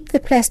to keep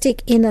the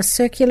plastic in a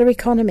circular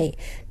economy,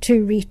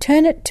 to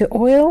return it to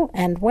oil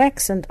and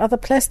wax and other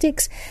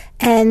plastics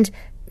and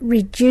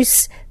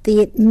reduce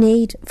the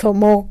need for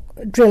more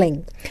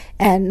drilling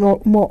and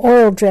more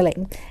oil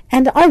drilling.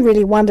 And I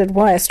really wondered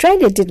why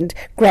Australia didn't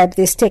grab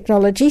this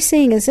technology,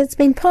 seeing as it's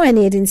been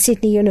pioneered in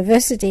Sydney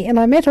University. And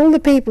I met all the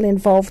people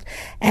involved,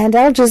 and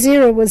Al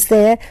Jazeera was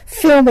there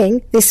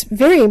filming this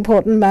very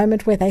important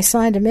moment where they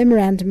signed a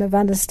memorandum of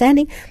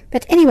understanding.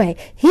 But anyway,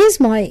 here's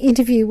my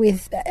interview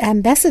with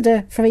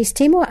Ambassador for East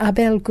Timor,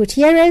 Abel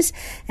Gutierrez,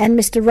 and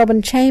Mr.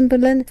 Robin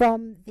Chamberlain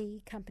from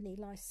the company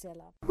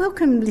Licella.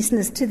 Welcome,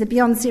 listeners, to the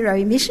Beyond Zero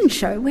Emissions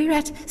Show. We're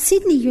at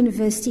Sydney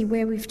University,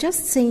 where we've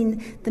just seen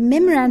been the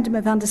Memorandum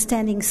of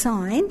Understanding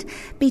signed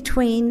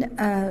between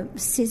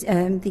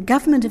the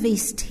government of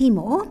East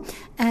Timor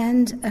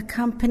and a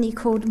company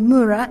called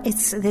Mura.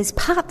 There's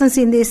partners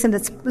in this, and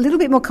it's a little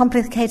bit more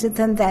complicated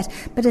than that,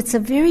 but it's a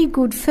very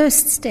good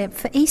first step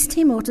for East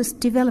Timor to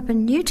develop a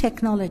new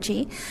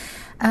technology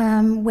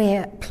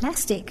where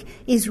plastic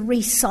is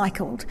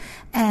recycled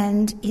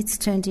and it's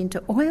turned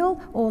into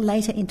oil or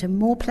later into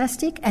more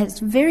plastic, and it's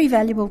very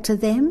valuable to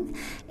them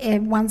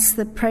once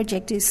the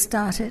project is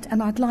started.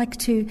 And I'd like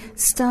to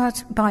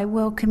start by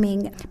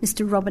welcoming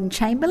Mr. Robin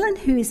Chamberlain,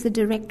 who is the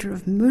Director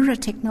of Mura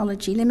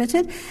Technology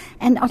Limited.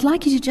 And I'd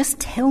like you to just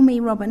tell me,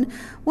 Robin,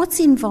 what's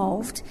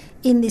involved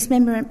in this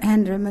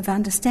Memorandum of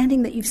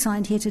Understanding that you've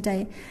signed here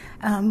today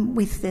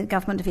with the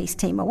government of East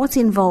Timor. What's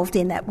involved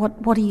in that?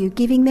 What are you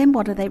giving them?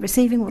 What are they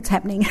receiving? What's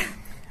happening?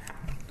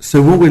 So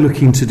what we're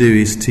looking to do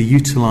is to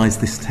utilise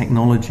this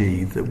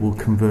technology that will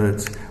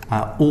convert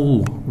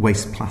all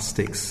waste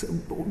plastics,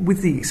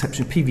 with the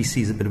exception of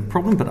PVC is a bit of a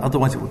problem, but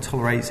otherwise it will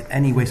tolerate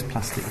any waste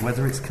plastic,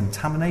 whether it's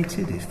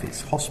contaminated, if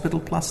it's hospital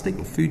plastic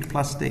or food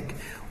plastic,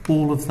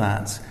 all of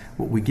that.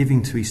 What we're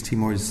giving to East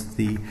Timor is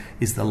the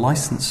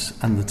licence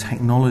and the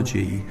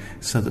technology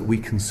so that we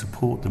can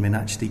support them in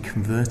actually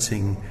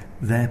converting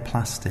their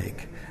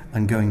plastic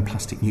and going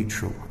plastic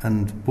neutral.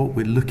 And what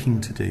we're looking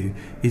to do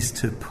is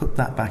to put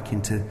that back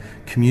into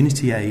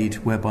community aid,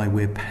 whereby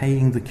we're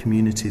paying the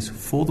communities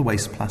for the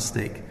waste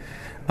plastic.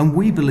 And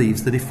we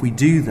believe that if we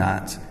do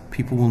that,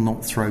 people will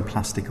not throw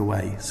plastic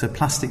away. So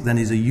plastic then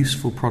is a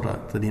useful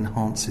product that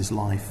enhances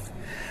life,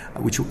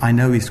 which I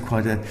know is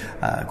quite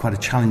a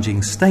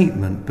challenging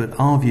statement, but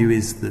our view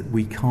is that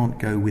we can't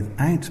go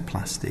without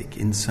plastic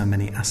in so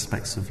many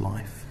aspects of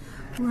life.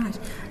 Right,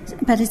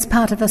 but it's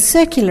part of a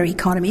circular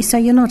economy, so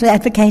you're not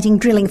advocating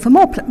drilling for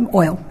more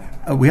oil.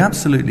 We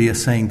absolutely are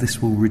saying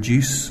this will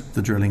reduce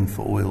the drilling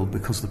for oil,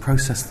 because the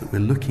process that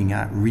we're looking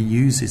at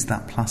reuses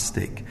that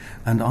plastic.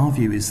 And our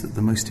view is that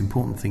the most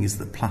important thing is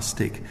that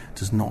plastic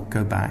does not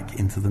go back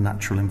into the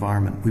natural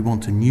environment. We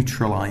want to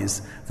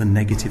neutralise the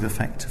negative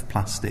effect of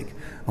plastic.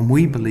 And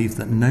we believe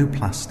that no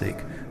plastic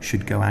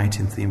should go out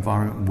into the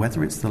environment,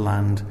 whether it's the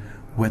land,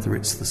 whether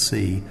it's the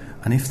sea.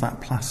 And if that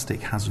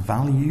plastic has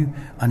value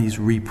and is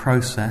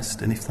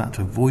reprocessed, and if that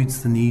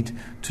avoids the need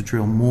to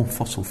drill more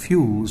fossil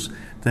fuels,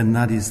 then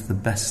that is the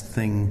best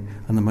thing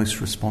and the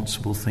most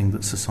responsible thing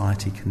that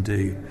society can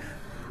do.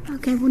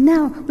 Okay, well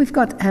now we've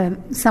got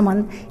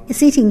someone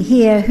sitting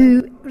here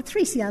who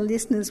 3CR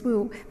listeners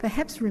will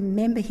perhaps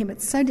remember him.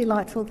 It's so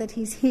delightful that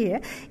he's here.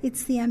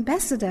 It's the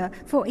ambassador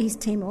for East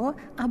Timor,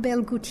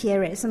 Abel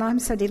Gutierrez, and I'm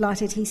so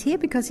delighted he's here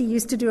because he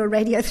used to do a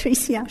Radio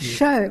 3CR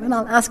show, and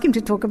I'll ask him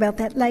to talk about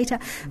that later.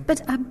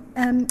 But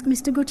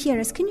Mr.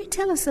 Gutierrez, can you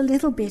tell us a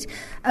little bit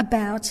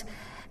about,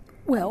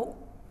 well,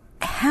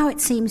 how it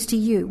seems to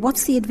you?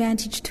 What's the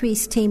advantage to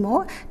East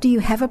Timor? Do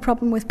you have a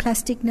problem with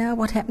plastic now?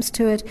 What happens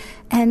to it?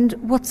 And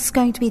what's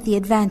going to be the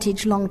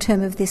advantage long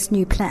term of this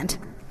new plant?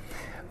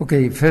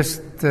 Okay,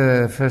 first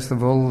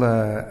of all,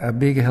 a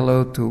big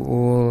hello to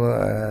all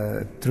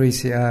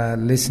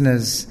 3CR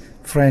listeners,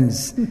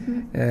 friends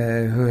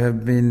who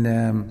have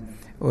been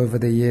over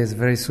the years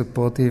very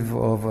supportive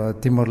of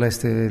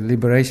Timor-Leste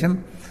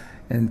liberation,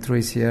 and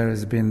 3CR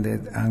has been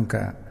that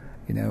anchor,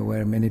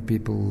 where many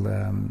people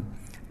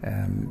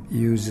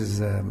use as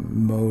a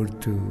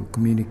mode to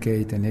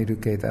communicate and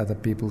educate other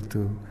people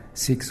to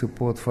seek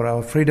support for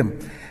our freedom.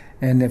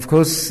 And of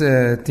course,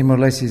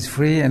 Timor-Leste is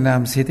free, and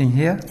I'm sitting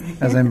here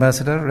as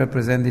ambassador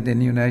representing the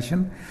new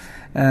nation.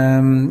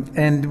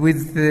 And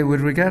with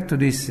regard to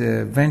this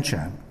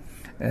venture,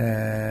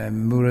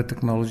 Mura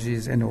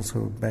Technologies, and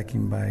also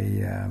backing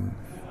by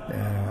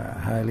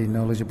highly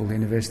knowledgeable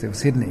University of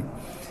Sydney,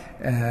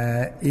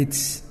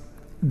 it's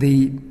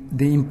the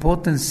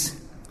importance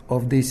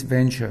of this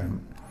venture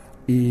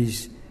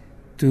is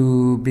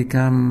to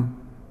become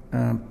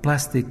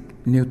plastic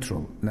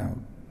neutral. Now,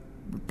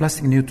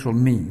 plastic neutral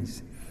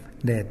means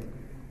that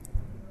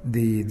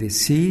the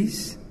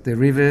seas, the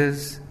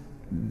rivers,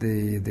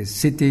 the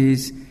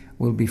cities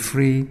will be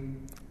free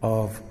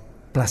of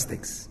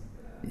plastics.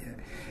 Yeah.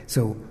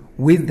 So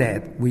with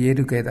that, we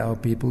educate our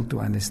people to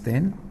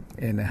understand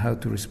and how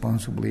to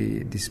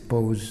responsibly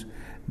dispose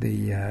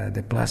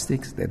the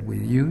plastics that we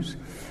use,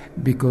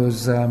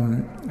 because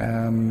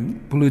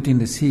polluting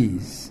the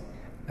seas,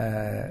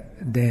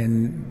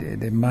 then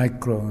the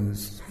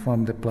microns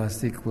from the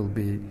plastic will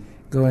be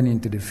going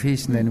into the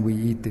fish, and then we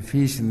eat the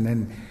fish, and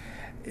then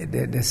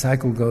the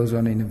cycle goes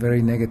on in a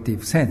very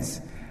negative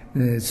sense.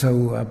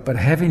 But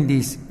having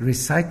this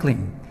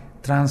recycling,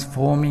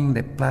 transforming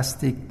the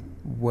plastic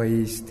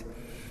waste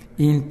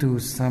into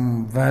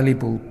some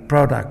valuable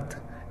product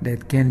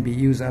that can be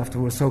used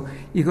afterwards. So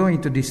you go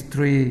into this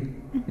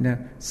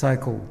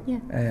cycle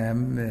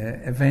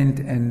event,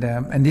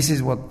 and this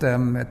is what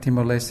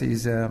Timor-Leste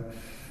is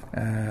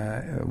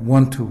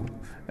want to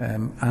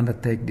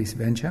undertake this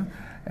venture,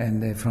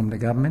 and from the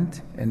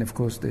government, and of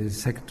course the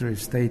Secretary of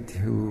State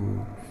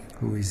who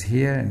is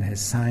here and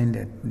has signed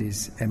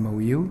this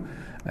MOU,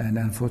 and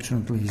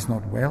unfortunately he's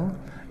not well.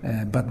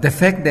 But the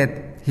fact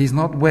that he's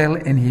not well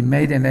and he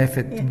made an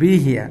effort to be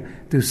here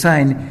to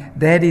sign,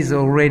 that is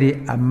already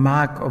a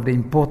mark of the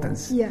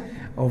importance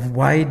of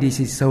why this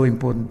is so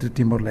important to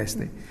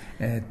Timor-Leste,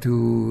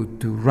 to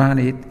run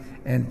it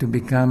and to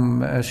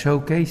become a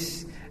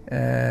showcase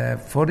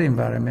for the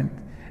environment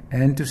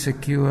and to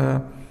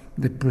secure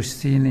the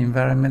pristine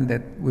environment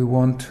that we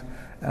want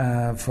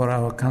for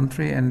our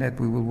country, and that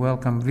we will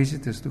welcome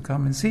visitors to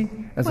come and see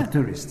as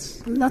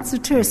tourists. Lots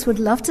of tourists would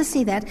love to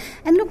see that.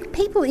 And look,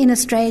 people in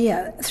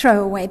Australia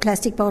throw away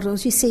plastic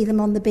bottles. You see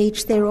them on the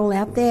beach, they're all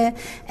out there,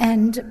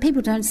 and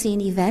people don't see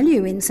any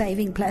value in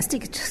saving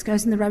plastic. It just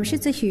goes in the rubbish.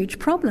 It's a huge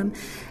problem.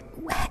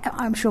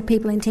 I'm sure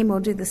people in Timor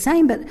do the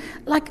same, but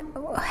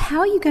how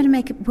are you going to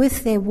make it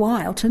worth their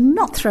while to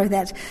not throw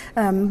that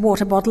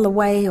water bottle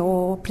away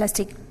or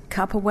plastic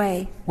cup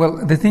away?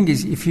 Well, the thing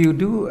is, if you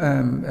do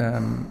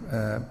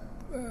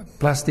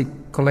plastic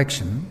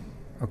collection,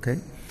 okay,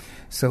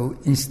 so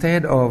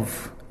instead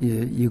of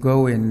you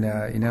go and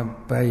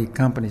pay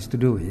companies to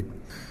do it,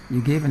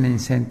 you give an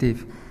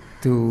incentive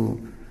to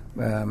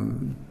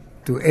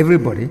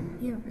everybody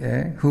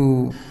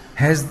who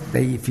has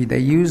if they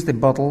use the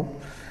bottle,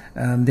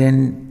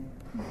 then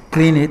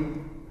clean it,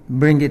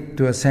 bring it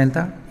to a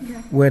center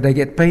where they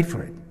get paid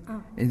for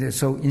it.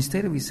 So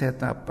instead we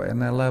set up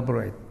an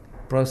elaborate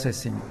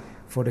processing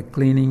for the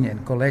cleaning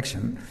and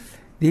collection,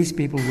 these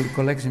people will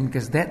collect them,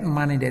 because that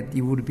money that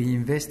you would be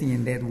investing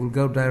in that will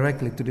go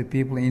directly to the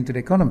people into the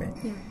economy.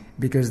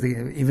 Because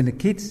even the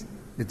kids,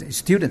 the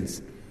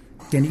students,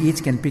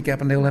 can pick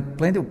up and they'll have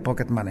plenty of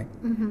pocket money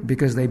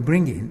because they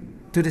bring in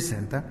to the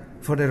center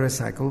for the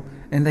recycle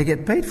and they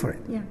get paid for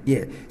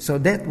it. So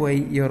that way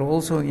you're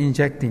also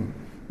injecting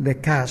the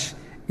cash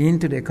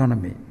into the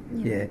economy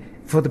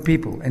for the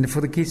people and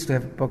for the kids to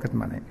have pocket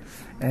money.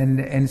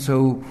 And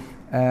so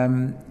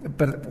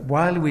but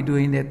while we're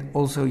doing that,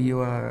 also you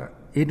are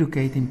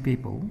educating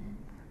people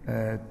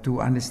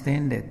to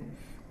understand that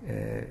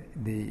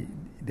the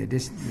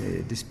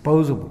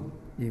disposable,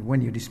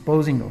 when you're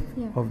disposing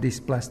of these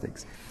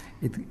plastics,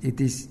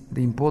 it is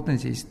the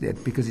importance is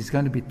that because it's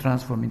going to be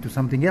transformed into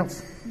something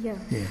else.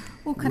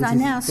 Well, could I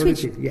now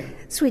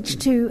switch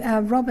to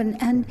Robin?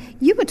 And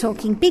you were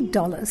talking big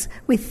dollars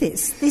with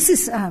this. This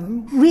is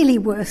really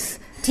worth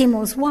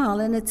Timor's while,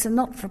 and it's a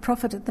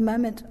not-for-profit at the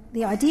moment,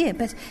 the idea,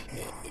 but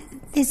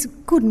there's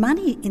good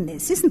money in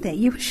this, isn't there?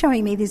 You were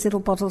showing me these little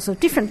bottles of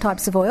different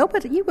types of oil,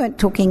 but you weren't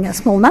talking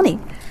small money.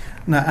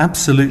 No,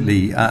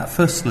 absolutely.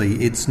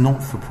 Firstly, it's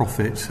not for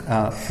profit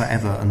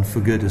forever and for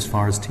good as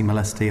far as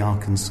Timor-Leste are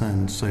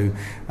concerned. So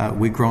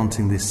we're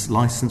granting this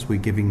license, we're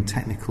giving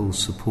technical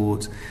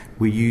support,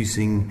 we're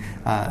using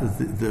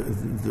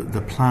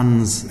the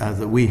plans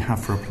that we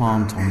have for a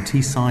plant on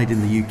Teesside in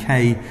the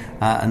UK,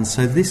 and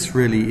so this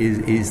really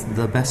is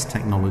the best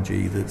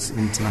technology that's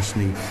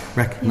internationally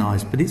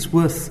recognised. But it's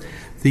worth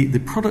the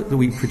product that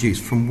we produce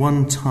from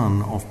 1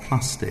 tonne of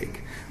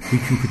plastic. We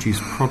can produce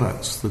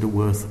products that are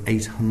worth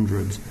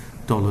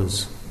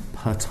 $800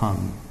 per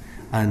tonne.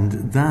 And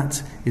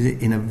that, is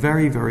in a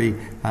very, very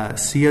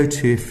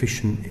CO2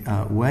 efficient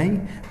way,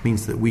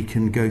 means that we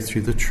can go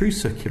through the true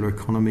circular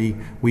economy,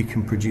 we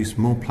can produce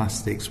more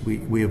plastics,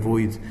 we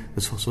avoid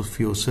the fossil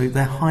fuels. So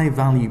they're high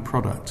value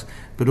products.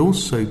 But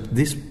also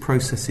this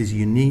process is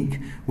unique,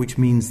 which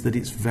means that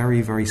it's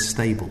very, very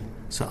stable.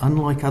 So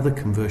unlike other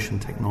conversion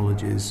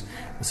technologies,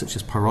 such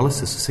as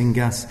pyrolysis or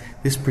syngas,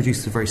 this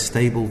produces a very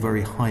stable,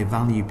 very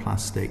high-value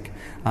plastic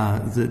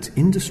that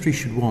industry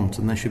should want,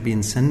 and there should be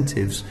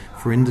incentives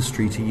for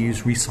industry to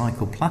use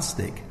recycled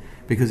plastic,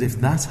 because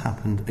if that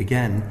happened,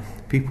 again,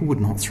 people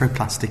would not throw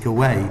plastic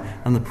away.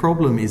 And the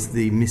problem is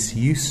the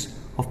misuse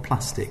of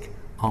plastic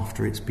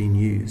after it's been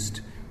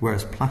used,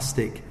 whereas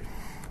plastic,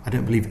 I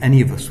don't believe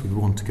any of us would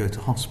want to go to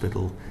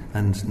hospital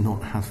and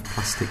not have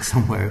plastic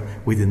somewhere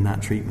within that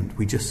treatment.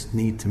 We just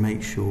need to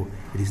make sure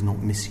it is not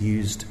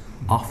misused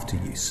after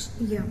use.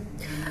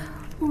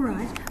 All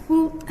right.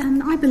 Well,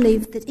 I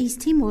believe that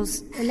East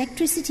Timor's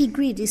electricity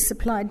grid is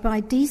supplied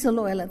by diesel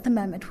oil at the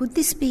moment. Would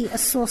this be a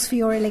source for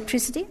your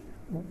electricity?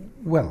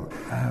 Well,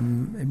 I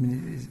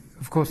mean,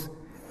 of course,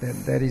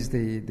 that is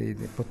the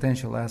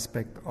potential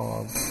aspect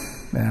of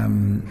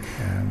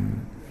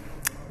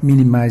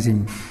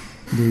minimizing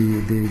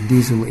the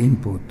diesel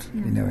input,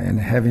 and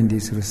having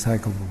this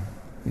recyclable,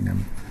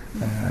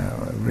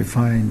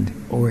 refined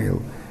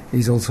oil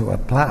is also a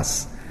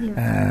plus.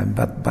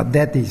 But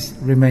that is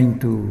remain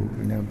to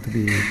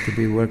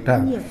be worked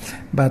out.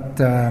 But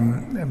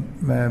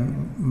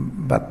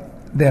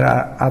there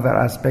are other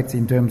aspects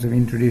in terms of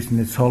introducing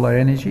the solar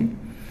energy,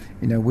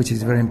 which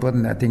is very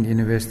important. I think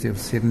University of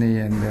Sydney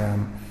and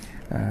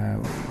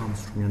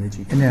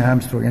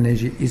Armstrong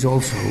Energy is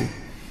also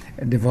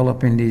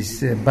developing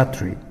this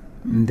battery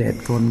that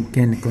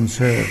can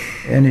conserve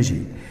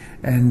energy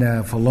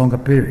and for longer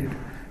period,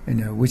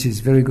 which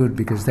is very good,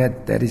 because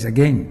that is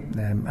again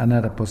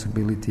another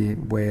possibility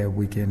where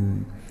we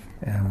can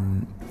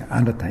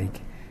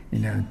undertake,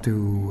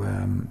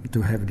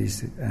 to have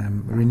this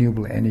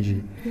renewable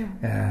energy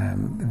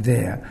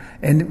there.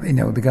 And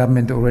the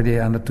government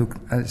already undertook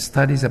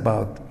studies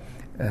about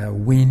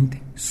wind,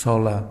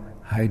 solar,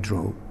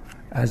 hydro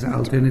as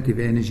alternative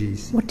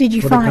energies. What did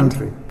you for find? The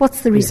country.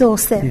 What's the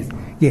resource there? Yes.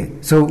 Yeah.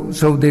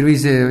 So there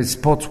is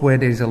spots where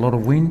there is a lot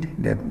of wind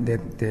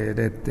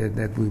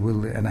that we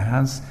will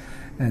enhance,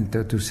 and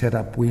to set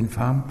up wind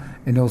farm,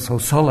 and also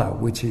solar,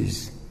 which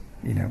is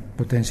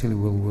potentially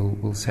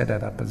we'll set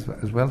that up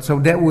as well. So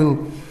that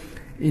will,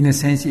 in a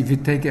sense, if you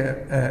take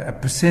a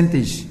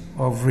percentage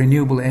of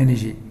renewable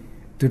energy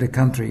to the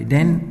country,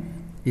 then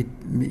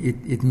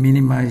it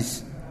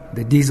minimizes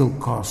the diesel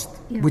cost,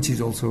 which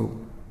is also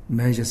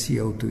major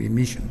CO2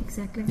 emission.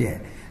 Exactly. Yeah.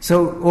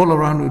 So all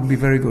around it would be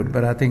very good.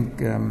 But I think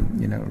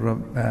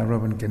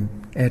Robin can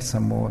add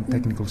some more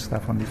technical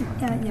stuff on this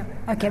one. Yeah.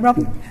 Okay,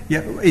 Robin.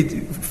 Yeah.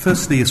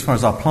 Firstly, as far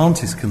as our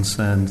plant is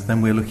concerned,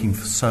 then we're looking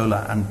for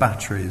solar and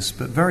batteries.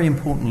 But very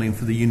importantly,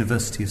 for the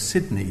University of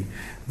Sydney,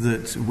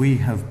 that we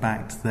have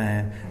backed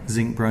their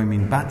zinc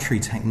bromine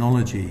battery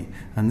technology,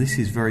 and this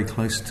is very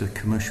close to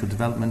commercial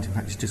development. In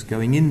fact, it's just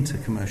going into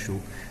commercial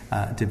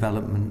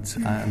development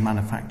and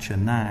manufacture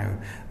now,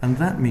 and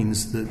that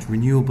means that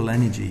renewable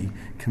energy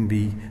can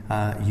be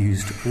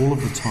used all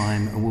of the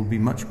time and will be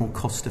much more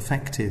cost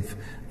effective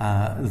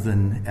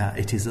than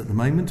it is at the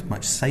moment,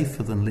 much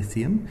safer than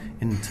lithium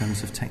in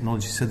terms of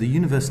technology. So the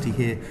university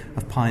here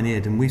have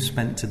pioneered, and we've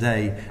spent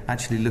today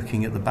actually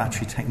looking at the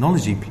battery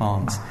technology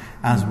plant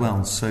as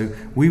well. So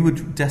we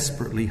would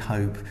desperately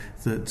hope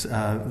that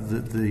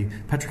the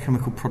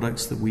petrochemical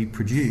products that we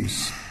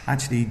produce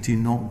actually do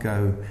not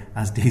go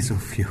as diesel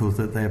fuel,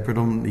 that they're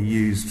predominantly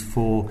used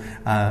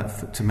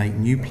to make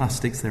new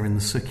plastics. They're in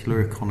the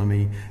circular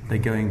economy. They're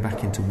going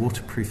back into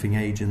waterproofing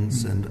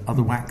agents and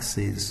other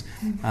waxes,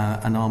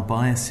 and our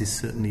bias is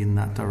certainly in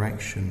that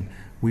direction.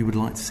 We would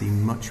like to see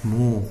much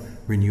more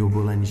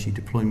renewable energy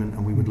deployment,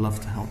 and we would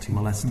love to help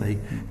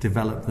Timor-Leste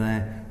develop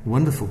their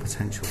wonderful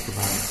potential for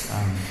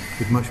that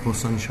with much more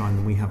sunshine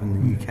than we have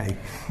in the UK.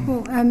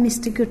 Well,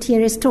 Mr.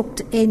 Gutierrez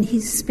talked in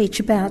his speech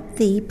about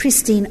the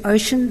pristine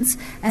oceans,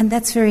 and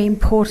that's very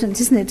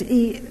important, isn't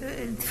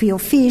it, for your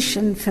fish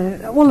and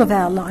for all of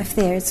our life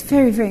there. It's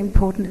very, very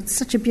important. It's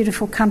such a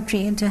beautiful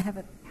country, and to have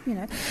it,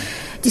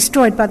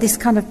 destroyed by this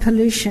kind of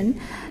pollution.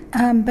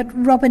 But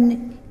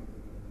Robin,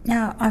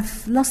 now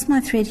I've lost my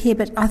thread here,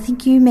 but I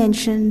think you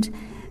mentioned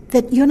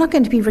that you're not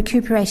going to be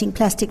recuperating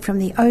plastic from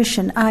the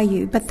ocean, are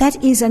you? But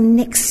that is a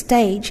next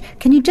stage.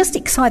 Can you just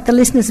excite the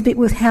listeners a bit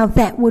with how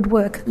that would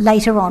work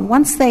later on?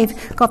 Once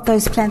they've got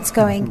those plants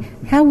going,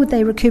 how would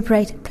they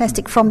recuperate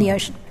plastic from the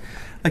ocean?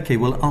 Okay,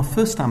 well, our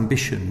first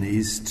ambition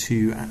is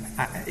to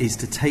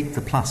take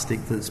the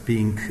plastic that's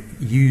being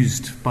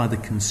used by the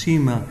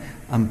consumer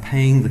and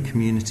paying the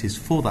communities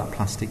for that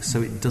plastic,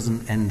 so it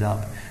doesn't end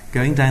up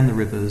going down the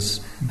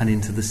rivers and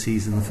into the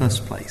seas in the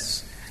first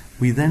place.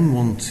 We then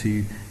want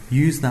to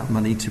use that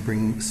money to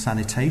bring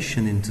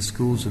sanitation into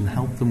schools and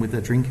help them with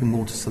their drinking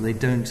water, so they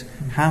don't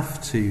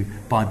have to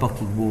buy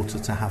bottled water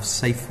to have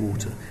safe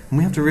water. And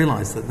we have to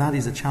realise that that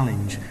is a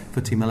challenge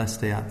for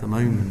Timor-Leste at the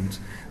moment.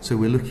 So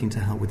we're looking to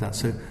help with that.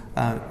 So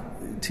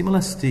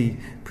Timor-Leste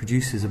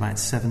produces about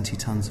 70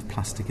 tonnes of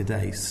plastic a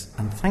day,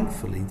 and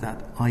thankfully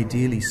that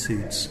ideally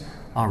suits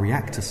our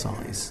reactor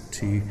size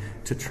to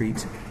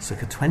treat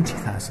circa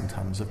 20,000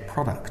 tonnes of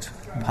product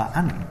per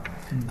annum.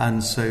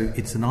 And so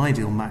it's an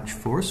ideal match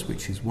for us,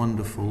 which is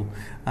wonderful.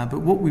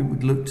 But what we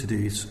would look to do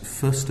is,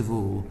 first of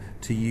all,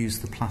 to use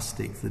the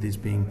plastic that is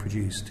being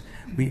produced.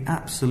 We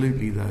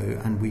absolutely,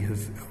 though, and we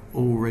have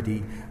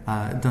already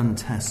done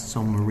tests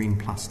on marine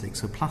plastic,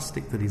 so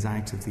plastic that is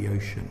out of the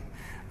ocean.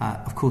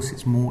 Of course,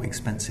 it's more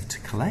expensive to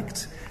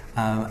collect,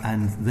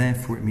 and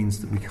therefore it means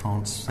that we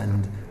can't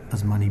send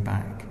as money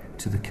back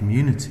to the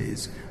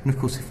communities. And of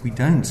course, if we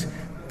don't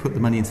put the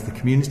money into the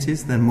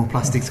communities, then more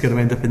plastic's going to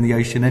end up in the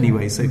ocean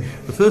anyway. So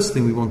the first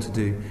thing we want to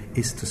do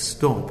is to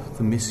stop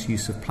the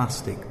misuse of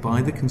plastic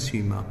by the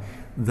consumer.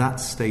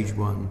 That's stage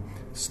one.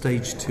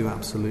 Stage two,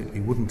 absolutely.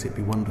 Wouldn't it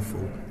be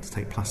wonderful to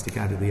take plastic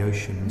out of the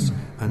oceans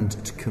and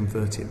to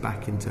convert it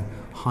back into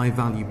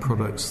high-value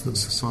products that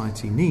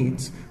society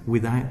needs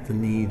without the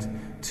need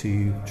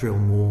to drill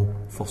more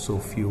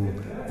fossil fuel?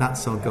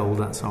 That's our goal,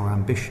 that's our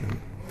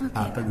ambition.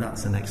 Okay. But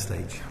that's the next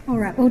stage. All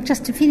right. Well,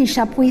 just to finish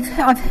up,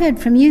 I've heard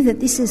from you that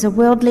this is a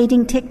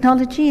world-leading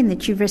technology and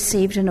that you've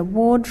received an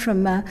award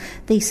from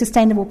the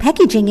sustainable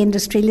packaging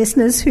industry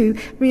listeners who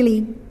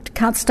really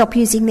can't stop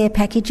using their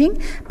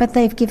packaging, but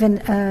they've given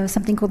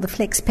something called the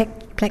FlexPack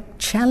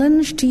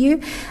Challenge to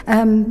you,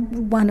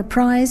 won a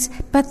prize.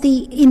 But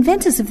the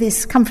inventors of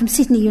this come from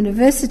Sydney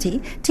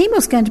University.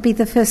 Timor's going to be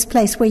the first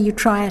place where you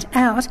try it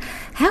out.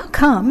 How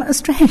come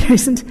Australia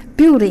isn't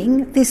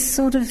building this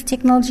sort of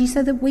technology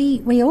so that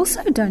we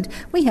also don't?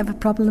 We have a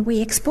problem that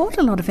we export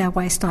a lot of our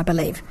waste, I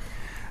believe.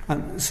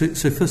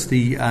 So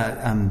firstly,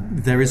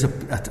 there is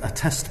a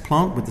test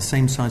plant with the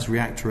same size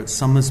reactor at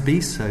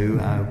Summersby.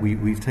 So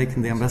we've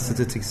taken the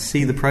ambassador to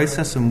see the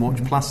process and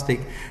watch plastic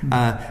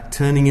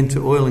turning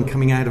into oil and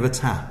coming out of a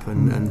tap,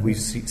 and we've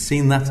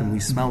seen that, and we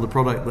smell the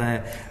product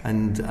there,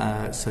 and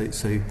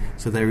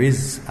so there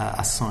is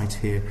a site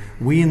here.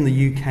 We in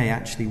the UK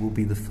actually will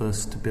be the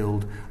first to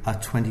build a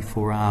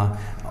 24-hour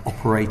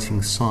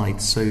operating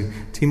site. So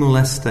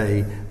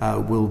Timor-Leste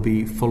will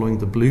be following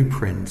the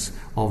blueprint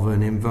of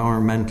an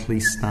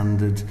environmentally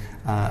standard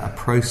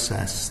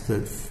process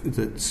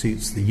that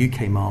suits the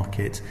UK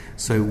market.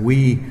 So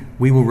we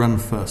will run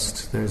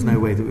first. There is no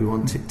way that we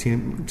want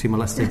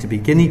Timor-Leste to be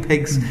guinea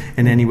pigs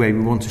in any way.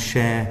 We want to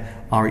share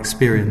our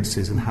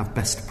experiences and have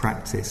best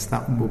practice.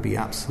 That will be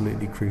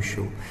absolutely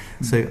crucial.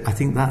 So I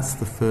think that's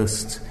the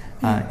first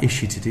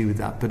issue to do with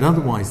that. But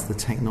otherwise, the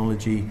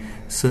technology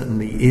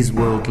certainly is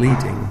world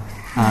leading,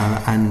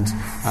 and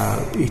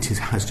it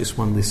has just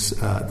won this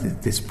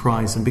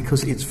prize. And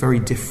because it's very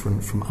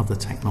different from other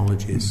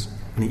technologies,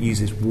 and it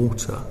uses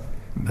water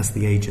as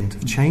the agent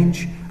of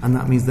change, and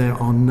that means there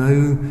are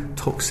no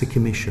toxic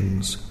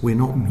emissions. We're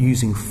not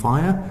using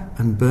fire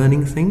and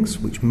burning things,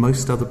 which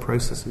most other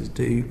processes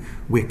do.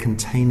 We're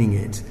containing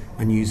it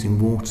and using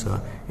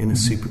water in a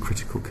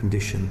supercritical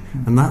condition,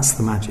 and that's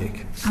the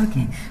magic.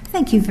 Okay,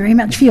 thank you very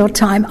much for your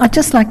time. I'd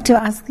just like to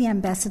ask the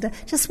ambassador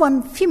just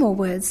few more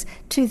words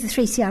to the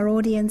 3CR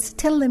audience.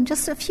 Tell them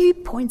just a few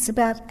points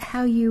about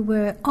how you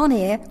were on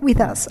air with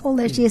us all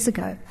those years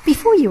ago,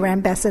 before you were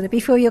ambassador,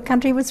 before your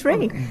country was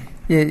free. Okay.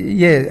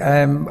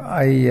 I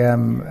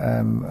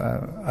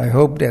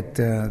hope that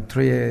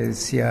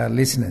 3CR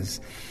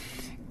listeners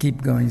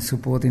keep going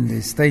supporting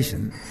this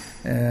station,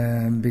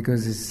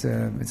 because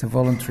it's a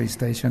voluntary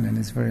station, and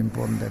it's very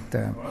important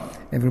that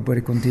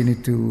everybody continue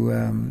to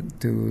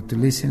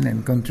listen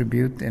and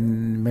contribute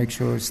and make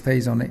sure it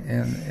stays on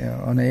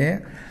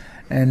air,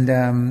 and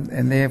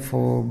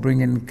therefore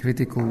bring in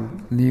critical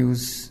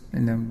news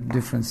and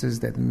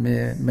differences that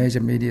major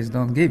medias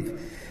don't give.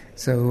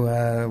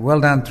 So well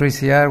done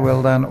 3CR,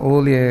 well done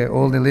all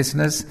the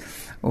listeners,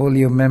 all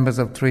your members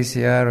of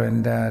 3CR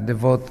and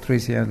devout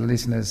 3CR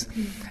listeners.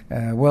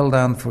 Well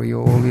done for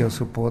all your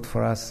support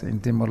for us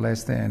in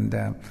Timor-Leste, and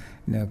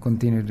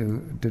continue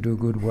to do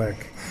good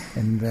work.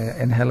 And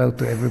hello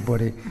to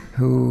everybody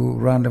who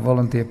run the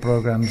volunteer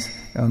programs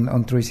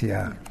on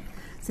 3CR.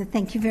 So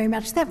thank you very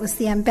much. That was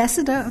the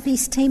Ambassador of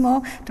East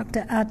Timor,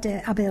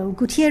 Dr. Abel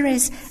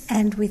Gutierrez,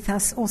 and with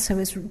us also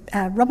is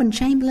Robin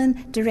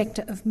Chamberlain,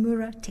 Director of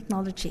Mura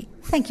Technology.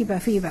 Thank you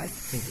both for you both.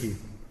 Thank you.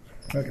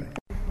 Okay.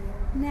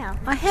 Now,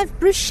 I have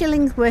Bruce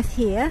Shillingworth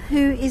here,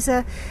 who is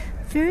a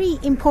very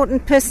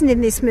important person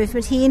in this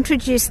movement. He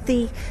introduced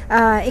the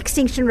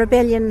Extinction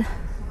Rebellion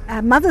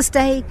Mother's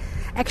Day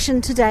action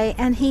today,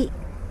 and he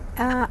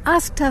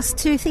asked us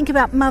to think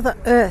about Mother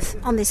Earth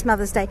on this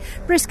Mother's Day.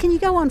 Bruce, can you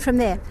go on from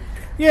there?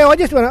 Yeah, I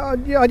just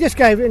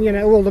gave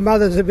all the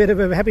mothers a bit of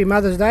a happy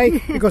Mother's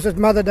Day because it's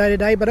Mother Day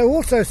today. But I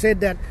also said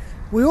that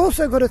we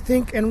also got to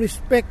think and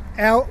respect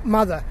our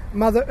Mother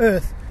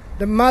Earth,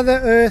 the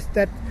Mother Earth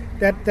that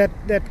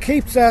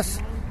keeps us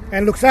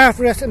and looks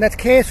after us and that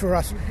cares for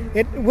us.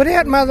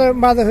 Without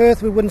Mother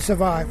Earth, we wouldn't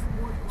survive.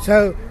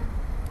 So,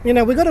 we've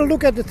got to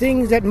look at the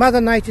things that Mother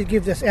Nature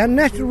gives us, our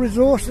natural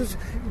resources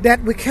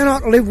that we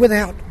cannot live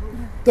without.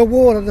 The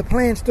water, the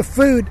plants, the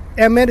food,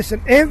 our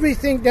medicine,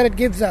 everything that it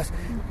gives us.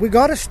 We've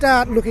got to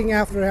start looking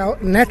after our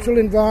natural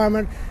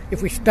environment.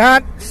 If we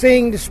start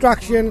seeing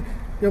destruction,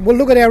 we'll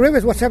look at our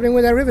rivers. What's happening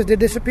with our rivers? They're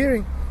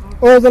disappearing.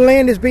 All the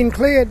land has been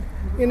cleared.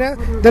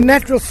 The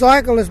natural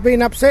cycle has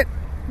been upset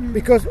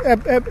because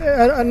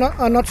are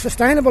not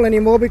sustainable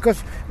anymore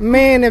because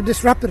man have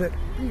disrupted it.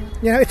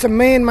 It's a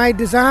man-made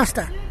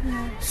disaster.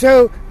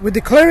 So with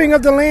the clearing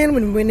of the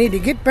land, we need to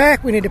get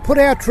back, we need to put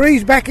our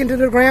trees back into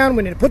the ground,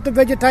 we need to put the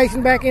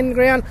vegetation back in the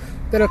ground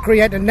that'll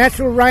create a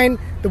natural rain,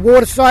 the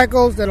water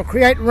cycles that'll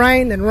create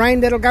rain, and rain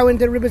that'll go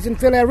into rivers and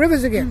fill our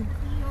rivers again.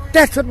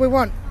 That's what we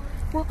want.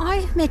 Well,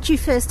 I met you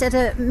first at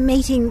a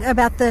meeting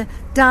about the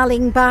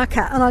Darling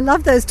Barker, and I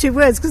love those two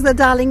words because the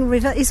Darling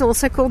River is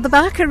also called the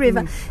Barker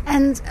River.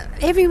 And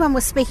everyone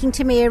was speaking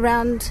to me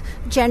around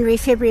January,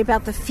 February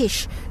about the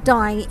fish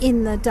dying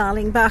in the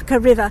Darling Barker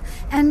River.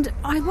 And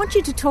I want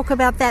you to talk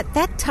about that.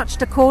 That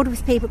touched a chord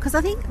with people because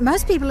I think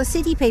most people are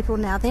city people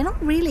now. They're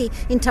not really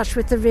in touch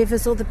with the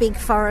rivers or the big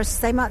forests.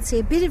 They might see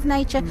a bit of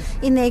nature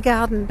in their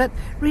garden, but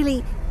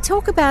really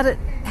talk about it,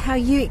 how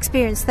you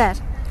experienced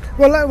that.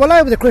 Well,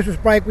 over the Christmas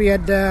break we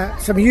had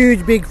some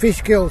huge big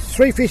fish kills,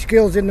 3 fish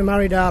kills in the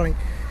Murray-Darling.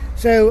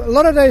 So a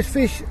lot of those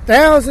fish,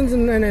 thousands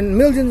and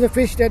millions of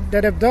fish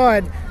that have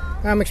died,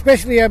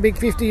 especially our big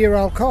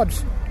 50-year-old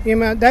cods.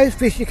 Those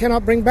fish you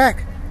cannot bring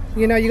back.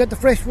 You got the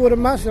freshwater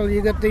mussel,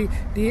 you got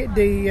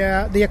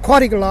the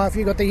aquatic life,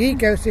 you got the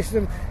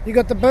ecosystem, you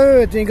got the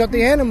birds, and you got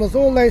the animals,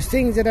 all those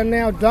things that are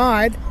now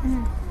died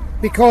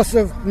because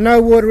of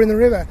no water in the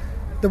river.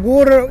 The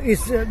water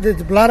is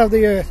the blood of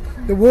the earth,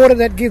 the water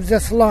that gives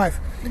us life.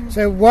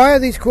 So why are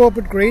these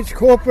corporate greeds,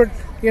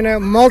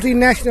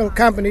 multinational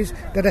companies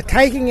that are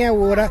taking our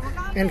water,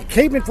 and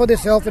keeping it for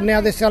themselves, and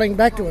now they're selling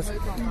back to us.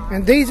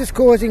 And these is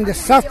causing the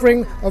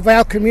suffering of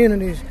our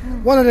communities.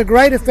 One of the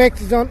great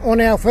effects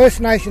on our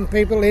First Nation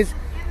people is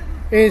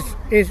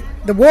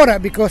the water,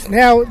 because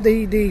now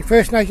the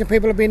First Nation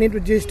people have been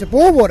introduced to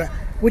bore water,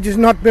 which is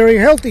not very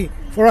healthy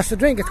for us to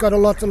drink. It's got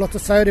lots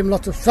of sodium,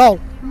 lots of salt.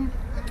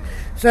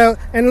 So,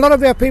 and a lot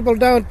of our people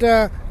don't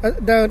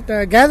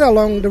gather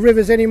along the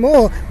rivers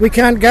anymore. We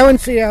can't go and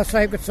see our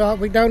sacred site.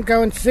 We don't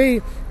go and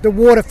see the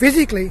water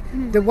physically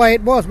the way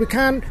it was. We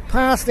can't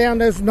pass down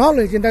those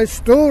knowledge and those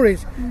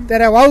stories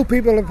that our old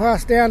people have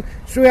passed down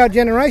through our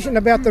generation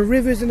about the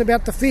rivers and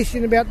about the fish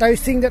and about those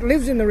things that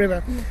lives in the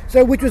river.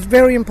 So, which was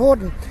very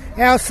important.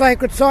 Our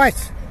sacred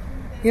sites.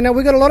 You know,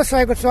 we've got a lot of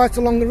sacred sites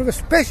along the river,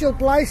 special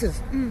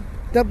places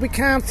that we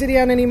can't sit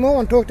down anymore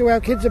and talk to our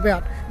kids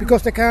about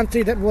because they can't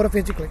see that water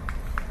physically.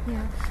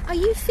 Yeah. Are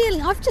you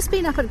feeling... I've just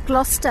been up at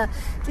Gloucester.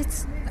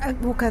 Let's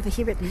walk over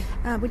here,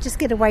 but we just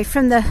get away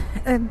from the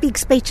big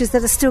speeches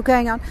that are still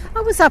going on.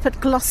 I was up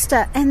at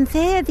Gloucester, and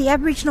there the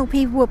Aboriginal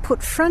people were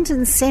put front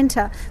and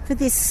centre for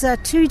this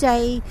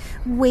 2-day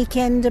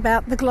weekend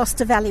about the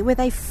Gloucester Valley, where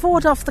they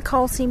fought off the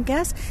coal seam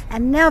gas,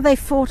 and now they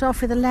fought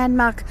off with a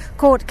landmark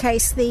court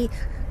case the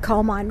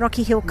coal mine,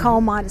 Rocky Hill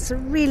coal mine. It's a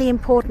really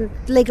important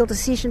legal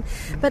decision.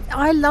 But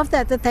I love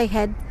that they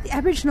had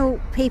Aboriginal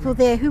people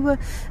there who were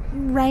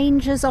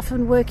rangers,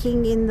 often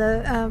working in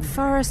the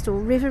forest or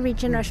river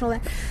regeneration, all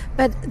that.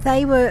 But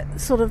they were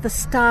sort of the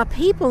star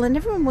people, and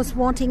everyone was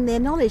wanting their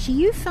knowledge. Are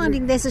you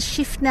finding there's a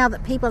shift now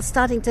that people are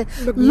starting to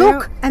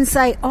look and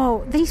say,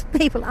 oh, these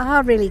people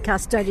are really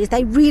custodians.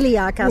 They really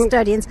are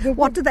custodians.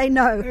 What do they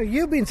know?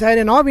 You've been saying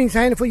it, and I've been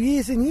saying it for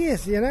years and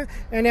years, you know,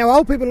 and our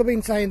old people have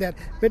been saying that.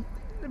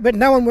 But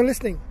no one were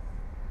listening.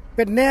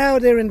 But now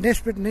they're in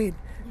desperate need.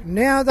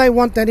 Now they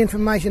want that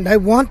information. They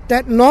want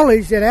that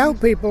knowledge that our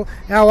people,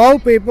 our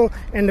old people,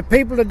 and the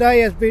people today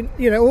has been,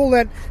 you know, all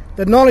that,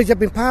 the knowledge have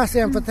been passed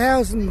down for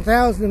thousands and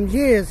thousands of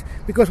years,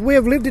 because we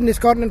have lived in this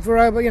continent for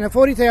over,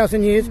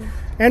 40,000 years,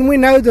 and we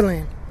know the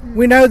land.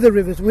 We know the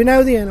rivers. We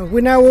know the animals.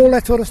 We know all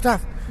that sort of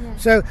stuff.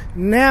 So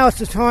now it's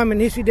the time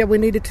in history that we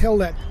need to tell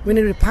that. We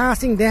need to be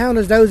passing down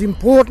as those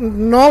important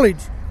knowledge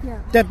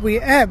that we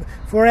have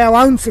for our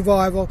own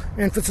survival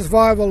and for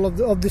survival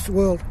of this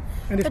world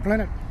and this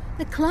planet.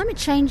 The climate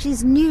change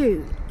is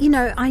new. You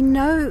know, I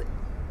know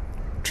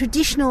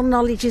traditional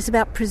knowledge is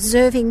about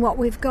preserving what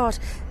we've got,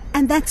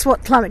 and that's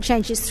what climate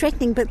change is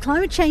threatening, but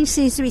climate change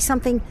seems to be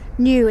something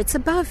new. It's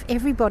above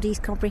everybody's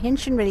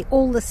comprehension, really,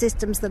 all the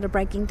systems that are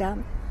breaking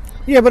down.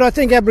 Yeah, but I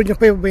think Aboriginal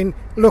people have been...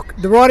 Look,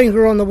 the writings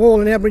were on the wall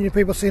and Aboriginal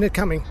people seen it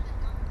coming,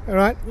 all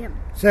right? Yep.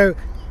 So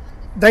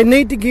they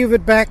need to give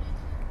it back.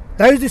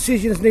 Those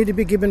decisions need to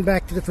be given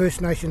back to the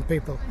First Nation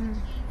people,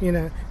 you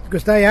know,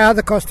 because they are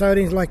the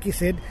custodians, like you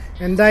said,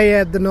 and they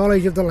have the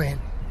knowledge of the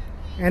land.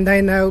 And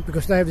they know,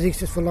 because they have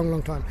existed for a long,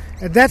 long time.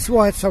 And that's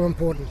why it's so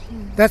important.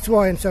 That's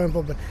why it's so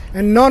important.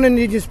 And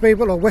non-Indigenous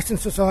people or Western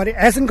society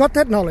hasn't got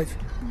that knowledge,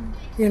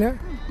 you know.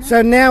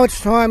 So now it's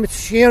time, it's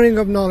sharing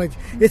of knowledge.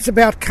 It's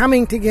about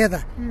coming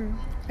together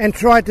and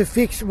try to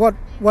fix what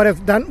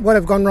have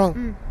gone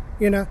wrong,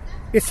 you know.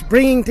 It's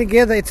bringing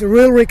together, it's a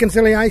real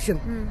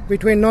reconciliation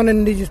between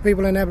non-Indigenous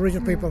people and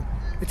Aboriginal people.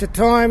 It's a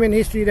time in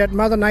history that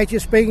Mother Nature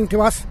is speaking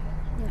to us,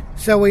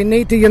 so we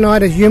need to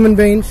unite as human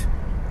beings,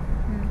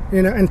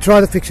 you know, and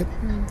try to fix it.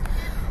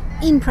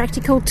 In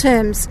practical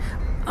terms,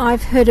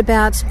 I've heard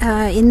about,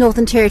 in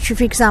Northern Territory,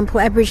 for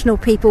example, Aboriginal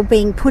people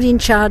being put in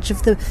charge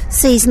of the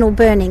seasonal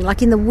burning,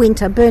 like in the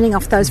winter, burning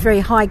off those very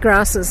high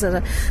grasses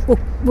that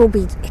will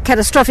be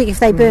catastrophic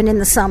if they burn in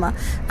the summer.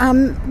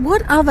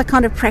 What other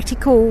kind of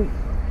practical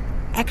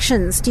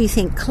actions do you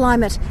think,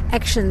 climate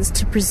actions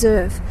to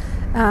preserve,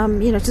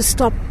 to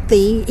stop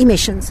the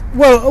emissions?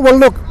 Well,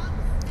 look,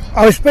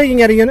 I was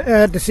speaking at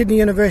the Sydney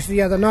University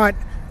the other night,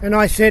 and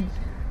I said,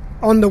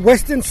 on the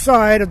western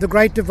side of the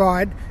Great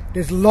Divide,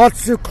 there's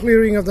lots of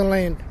clearing of the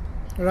land,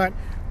 all right?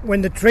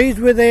 When the trees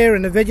were there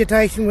and the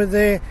vegetation was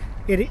there,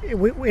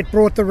 it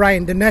brought the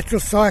rain, the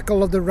natural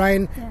cycle of the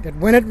rain, that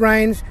when it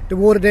rains, the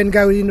water then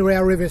goes into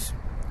our rivers,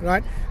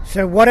 right?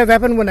 So what have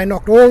happened when they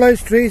knocked all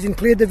those trees and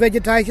cleared the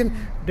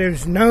vegetation?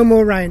 There's no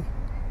more rain.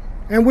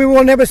 And we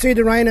will never see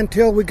the rain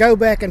until we go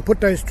back and put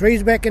those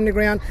trees back in the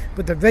ground,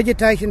 put the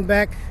vegetation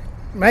back,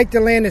 make the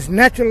land as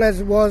natural as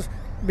it was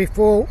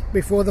before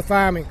the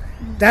farming.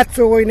 That's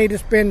all we need to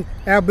spend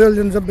our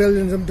billions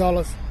of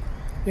dollars,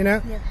 you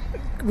know.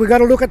 We've got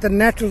to look at the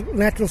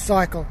natural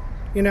cycle,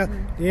 you know.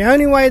 The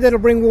only way that'll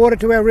bring water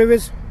to our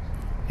rivers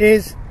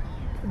is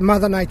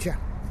Mother Nature.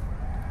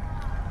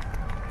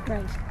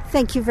 Great.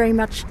 Thank you very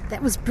much.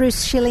 That was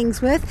Bruce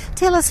Shillingsworth.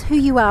 Tell us who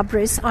you are,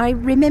 Bruce. I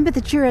remember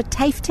that you're a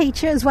TAFE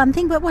teacher is one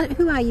thing, but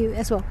who are you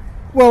as well?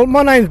 Well,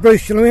 my name's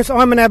Bruce Shillingsworth.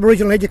 I'm an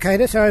Aboriginal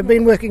educator, so I've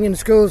been working in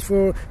schools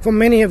for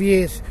many of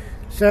years.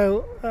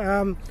 So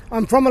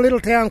I'm from a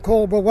little town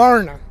called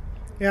Brewarrina,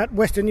 out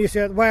western New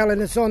South Wales,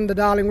 and it's on the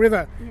Darling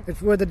River.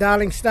 It's where the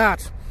Darling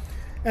starts.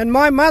 And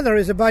my mother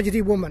is a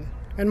Budgety woman,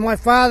 and my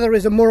father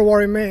is a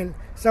Murrawarri man.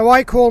 So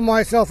I call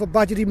myself a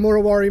Budgety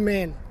Murrawarri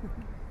man.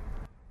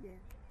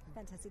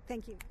 Fantastic.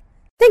 Thank you.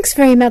 Thanks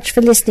very much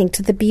for listening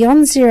to the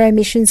Beyond Zero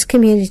Emissions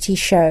Community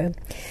Show.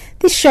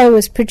 This show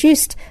was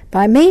produced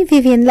by me,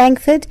 Vivian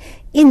Langford,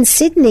 in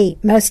Sydney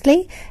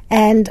mostly,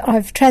 and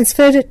I've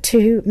transferred it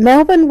to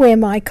Melbourne where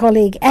my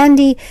colleague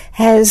Andy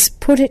has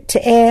put it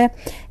to air,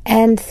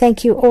 and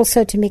thank you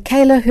also to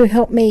Michaela who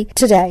helped me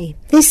today.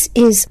 This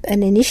is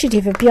an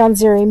initiative of Beyond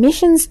Zero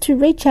Emissions to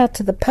reach out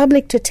to the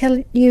public to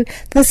tell you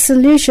the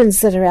solutions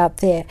that are out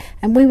there,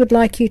 and we would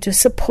like you to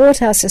support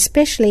us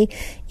especially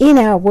in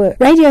our work.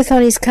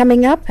 Radiothon is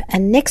coming up,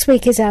 and next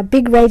week is our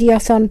big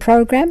Radiothon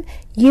program.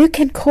 You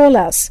can call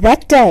us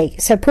that day,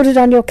 so put it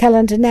on your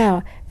calendar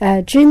now.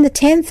 June the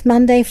 10th,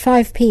 Monday,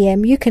 5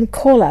 p.m, you can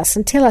call us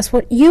and tell us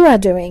what you are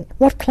doing,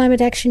 what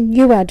climate action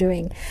you are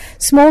doing.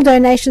 Small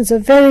donations are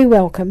very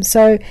welcome,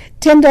 so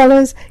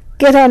 $10,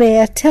 get on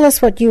air, tell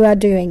us what you are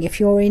doing. If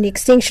you're in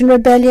Extinction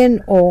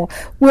Rebellion or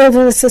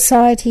Wilderness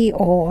Society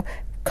or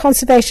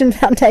Conservation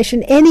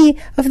Foundation, any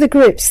of the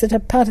groups that are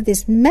part of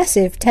this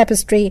massive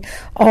tapestry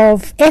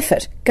of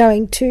effort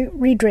going to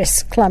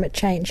redress climate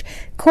change,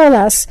 call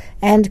us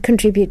and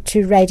contribute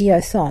to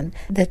Radiothon.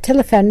 The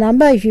telephone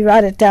number, if you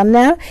write it down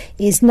now,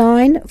 is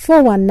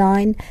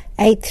 9419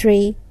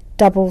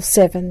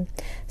 8377.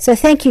 So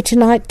thank you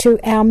tonight to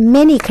our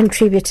many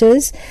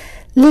contributors: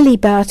 Lily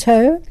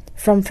Bartow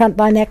from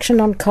Frontline Action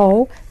on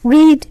Coal,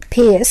 Reed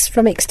Pearce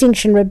from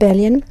Extinction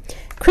Rebellion,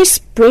 Chris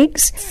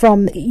Briggs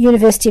from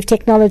University of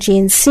Technology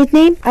in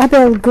Sydney,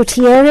 Abel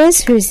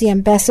Gutierrez, who's the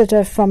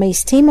ambassador from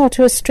East Timor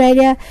to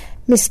Australia,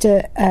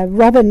 Mr.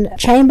 Robin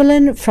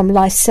Chamberlain from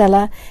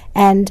Lysella,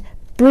 and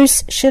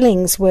Bruce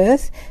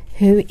Shillingsworth,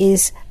 who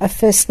is a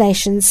First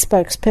Nations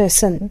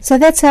spokesperson. So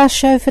that's our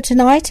show for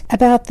tonight,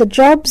 about the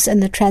jobs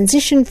and the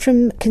transition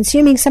from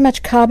consuming so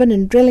much carbon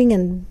and drilling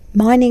and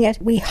mining it.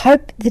 We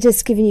hope that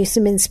it's given you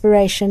some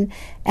inspiration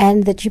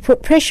and that you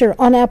put pressure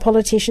on our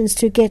politicians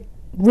to get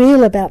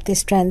real about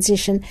this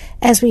transition,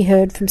 as we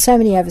heard from so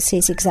many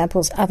overseas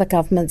examples other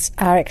governments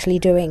are actually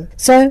doing.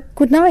 So,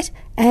 good night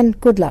and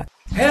good luck.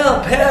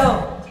 Help,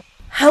 help!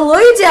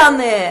 Hello down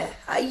there.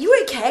 Are you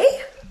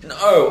okay?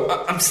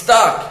 No, I'm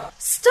stuck.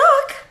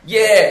 Stuck?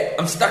 Yeah,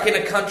 I'm stuck in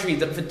a country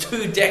that for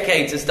 2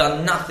 decades has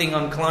done nothing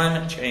on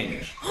climate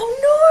change. Oh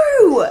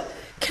no!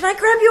 Can I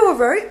grab you a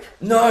rope?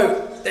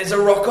 No, there's a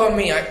rock on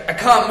me. I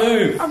can't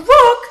move. A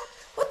rock?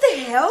 What the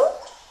hell?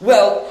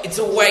 Well, it's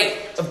a weight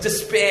of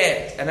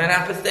despair and an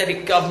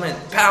apathetic government,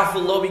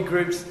 powerful lobby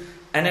groups,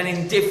 and an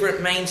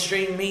indifferent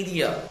mainstream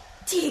media.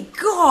 Dear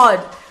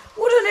God,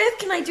 what on earth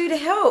can I do to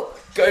help?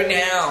 Go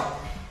now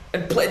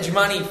and pledge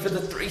money for the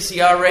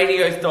 3CR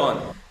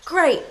Radiothon.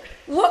 Great.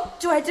 What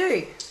do I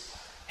do?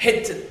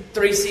 Head to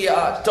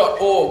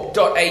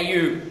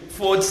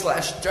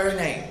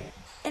 3cr.org.au/donate.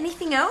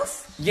 Anything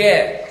else?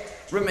 Yeah.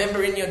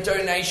 Remember in your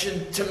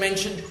donation to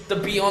mention the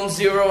Beyond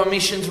Zero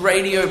Emissions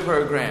radio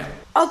program.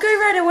 I'll go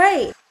right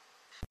away.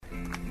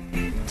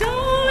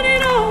 Don't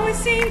it always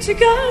seem to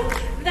go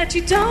that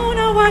you don't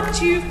know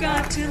what you've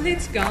got till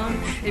it's gone?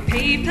 A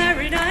paved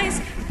paradise,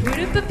 put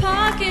up a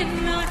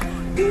parking lot.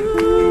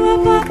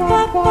 Ooh, ba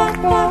ba ba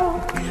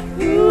ba.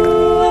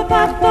 Ooh,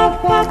 ba ba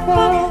ba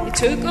ba. They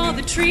took all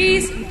the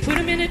trees and put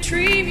them in a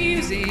tree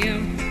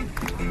museum.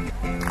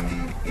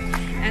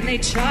 And they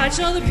charged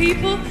all the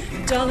people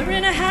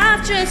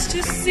 $1.50 just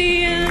to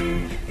see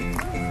them.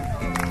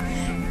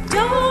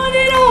 Don't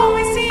it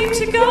always seem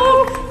to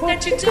go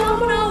that you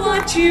don't know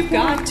what you've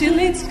got till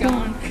it's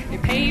gone? They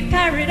paved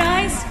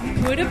paradise,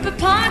 put up a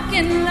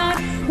parking lot.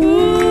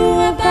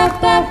 Ooh, ba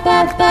ba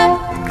ba ba.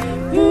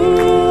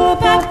 Ooh,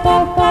 ba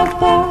ba ba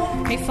ba.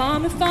 Hey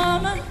farmer,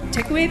 farmer,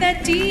 take away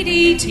that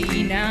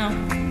DDT now.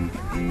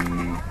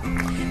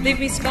 Leave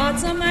me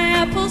spots on my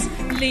apples,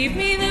 leave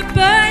me the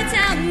birds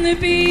and the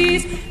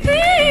bees.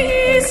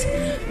 Please,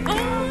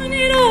 on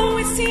it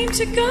always seems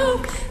to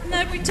go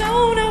that we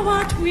don't know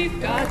what we've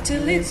got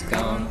till it's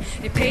gone.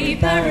 A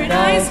paved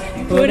paradise,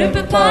 put up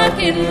a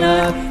parking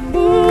lot.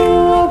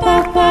 Ooh,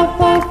 ba ba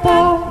ba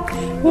ba.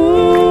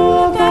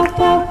 Ooh, ba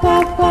ba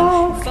ba ba.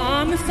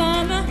 Farmer,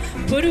 farmer,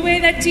 put away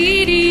that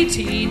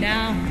DDT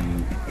now.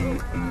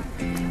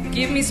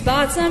 Give me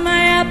spots on my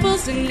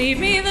apples and leave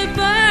me the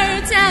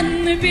birds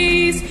and the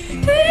bees.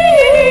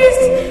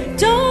 Please,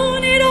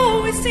 don't it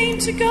always seem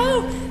to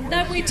go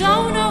that we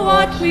don't know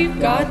what we've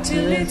got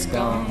till it's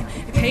gone?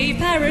 Pay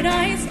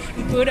paradise,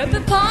 put up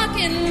a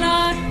parking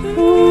lot.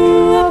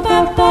 Ooh,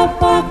 ba ba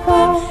ba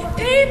ba.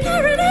 Pay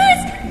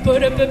paradise,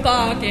 put up a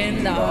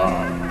parking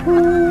lot.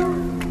 Ooh.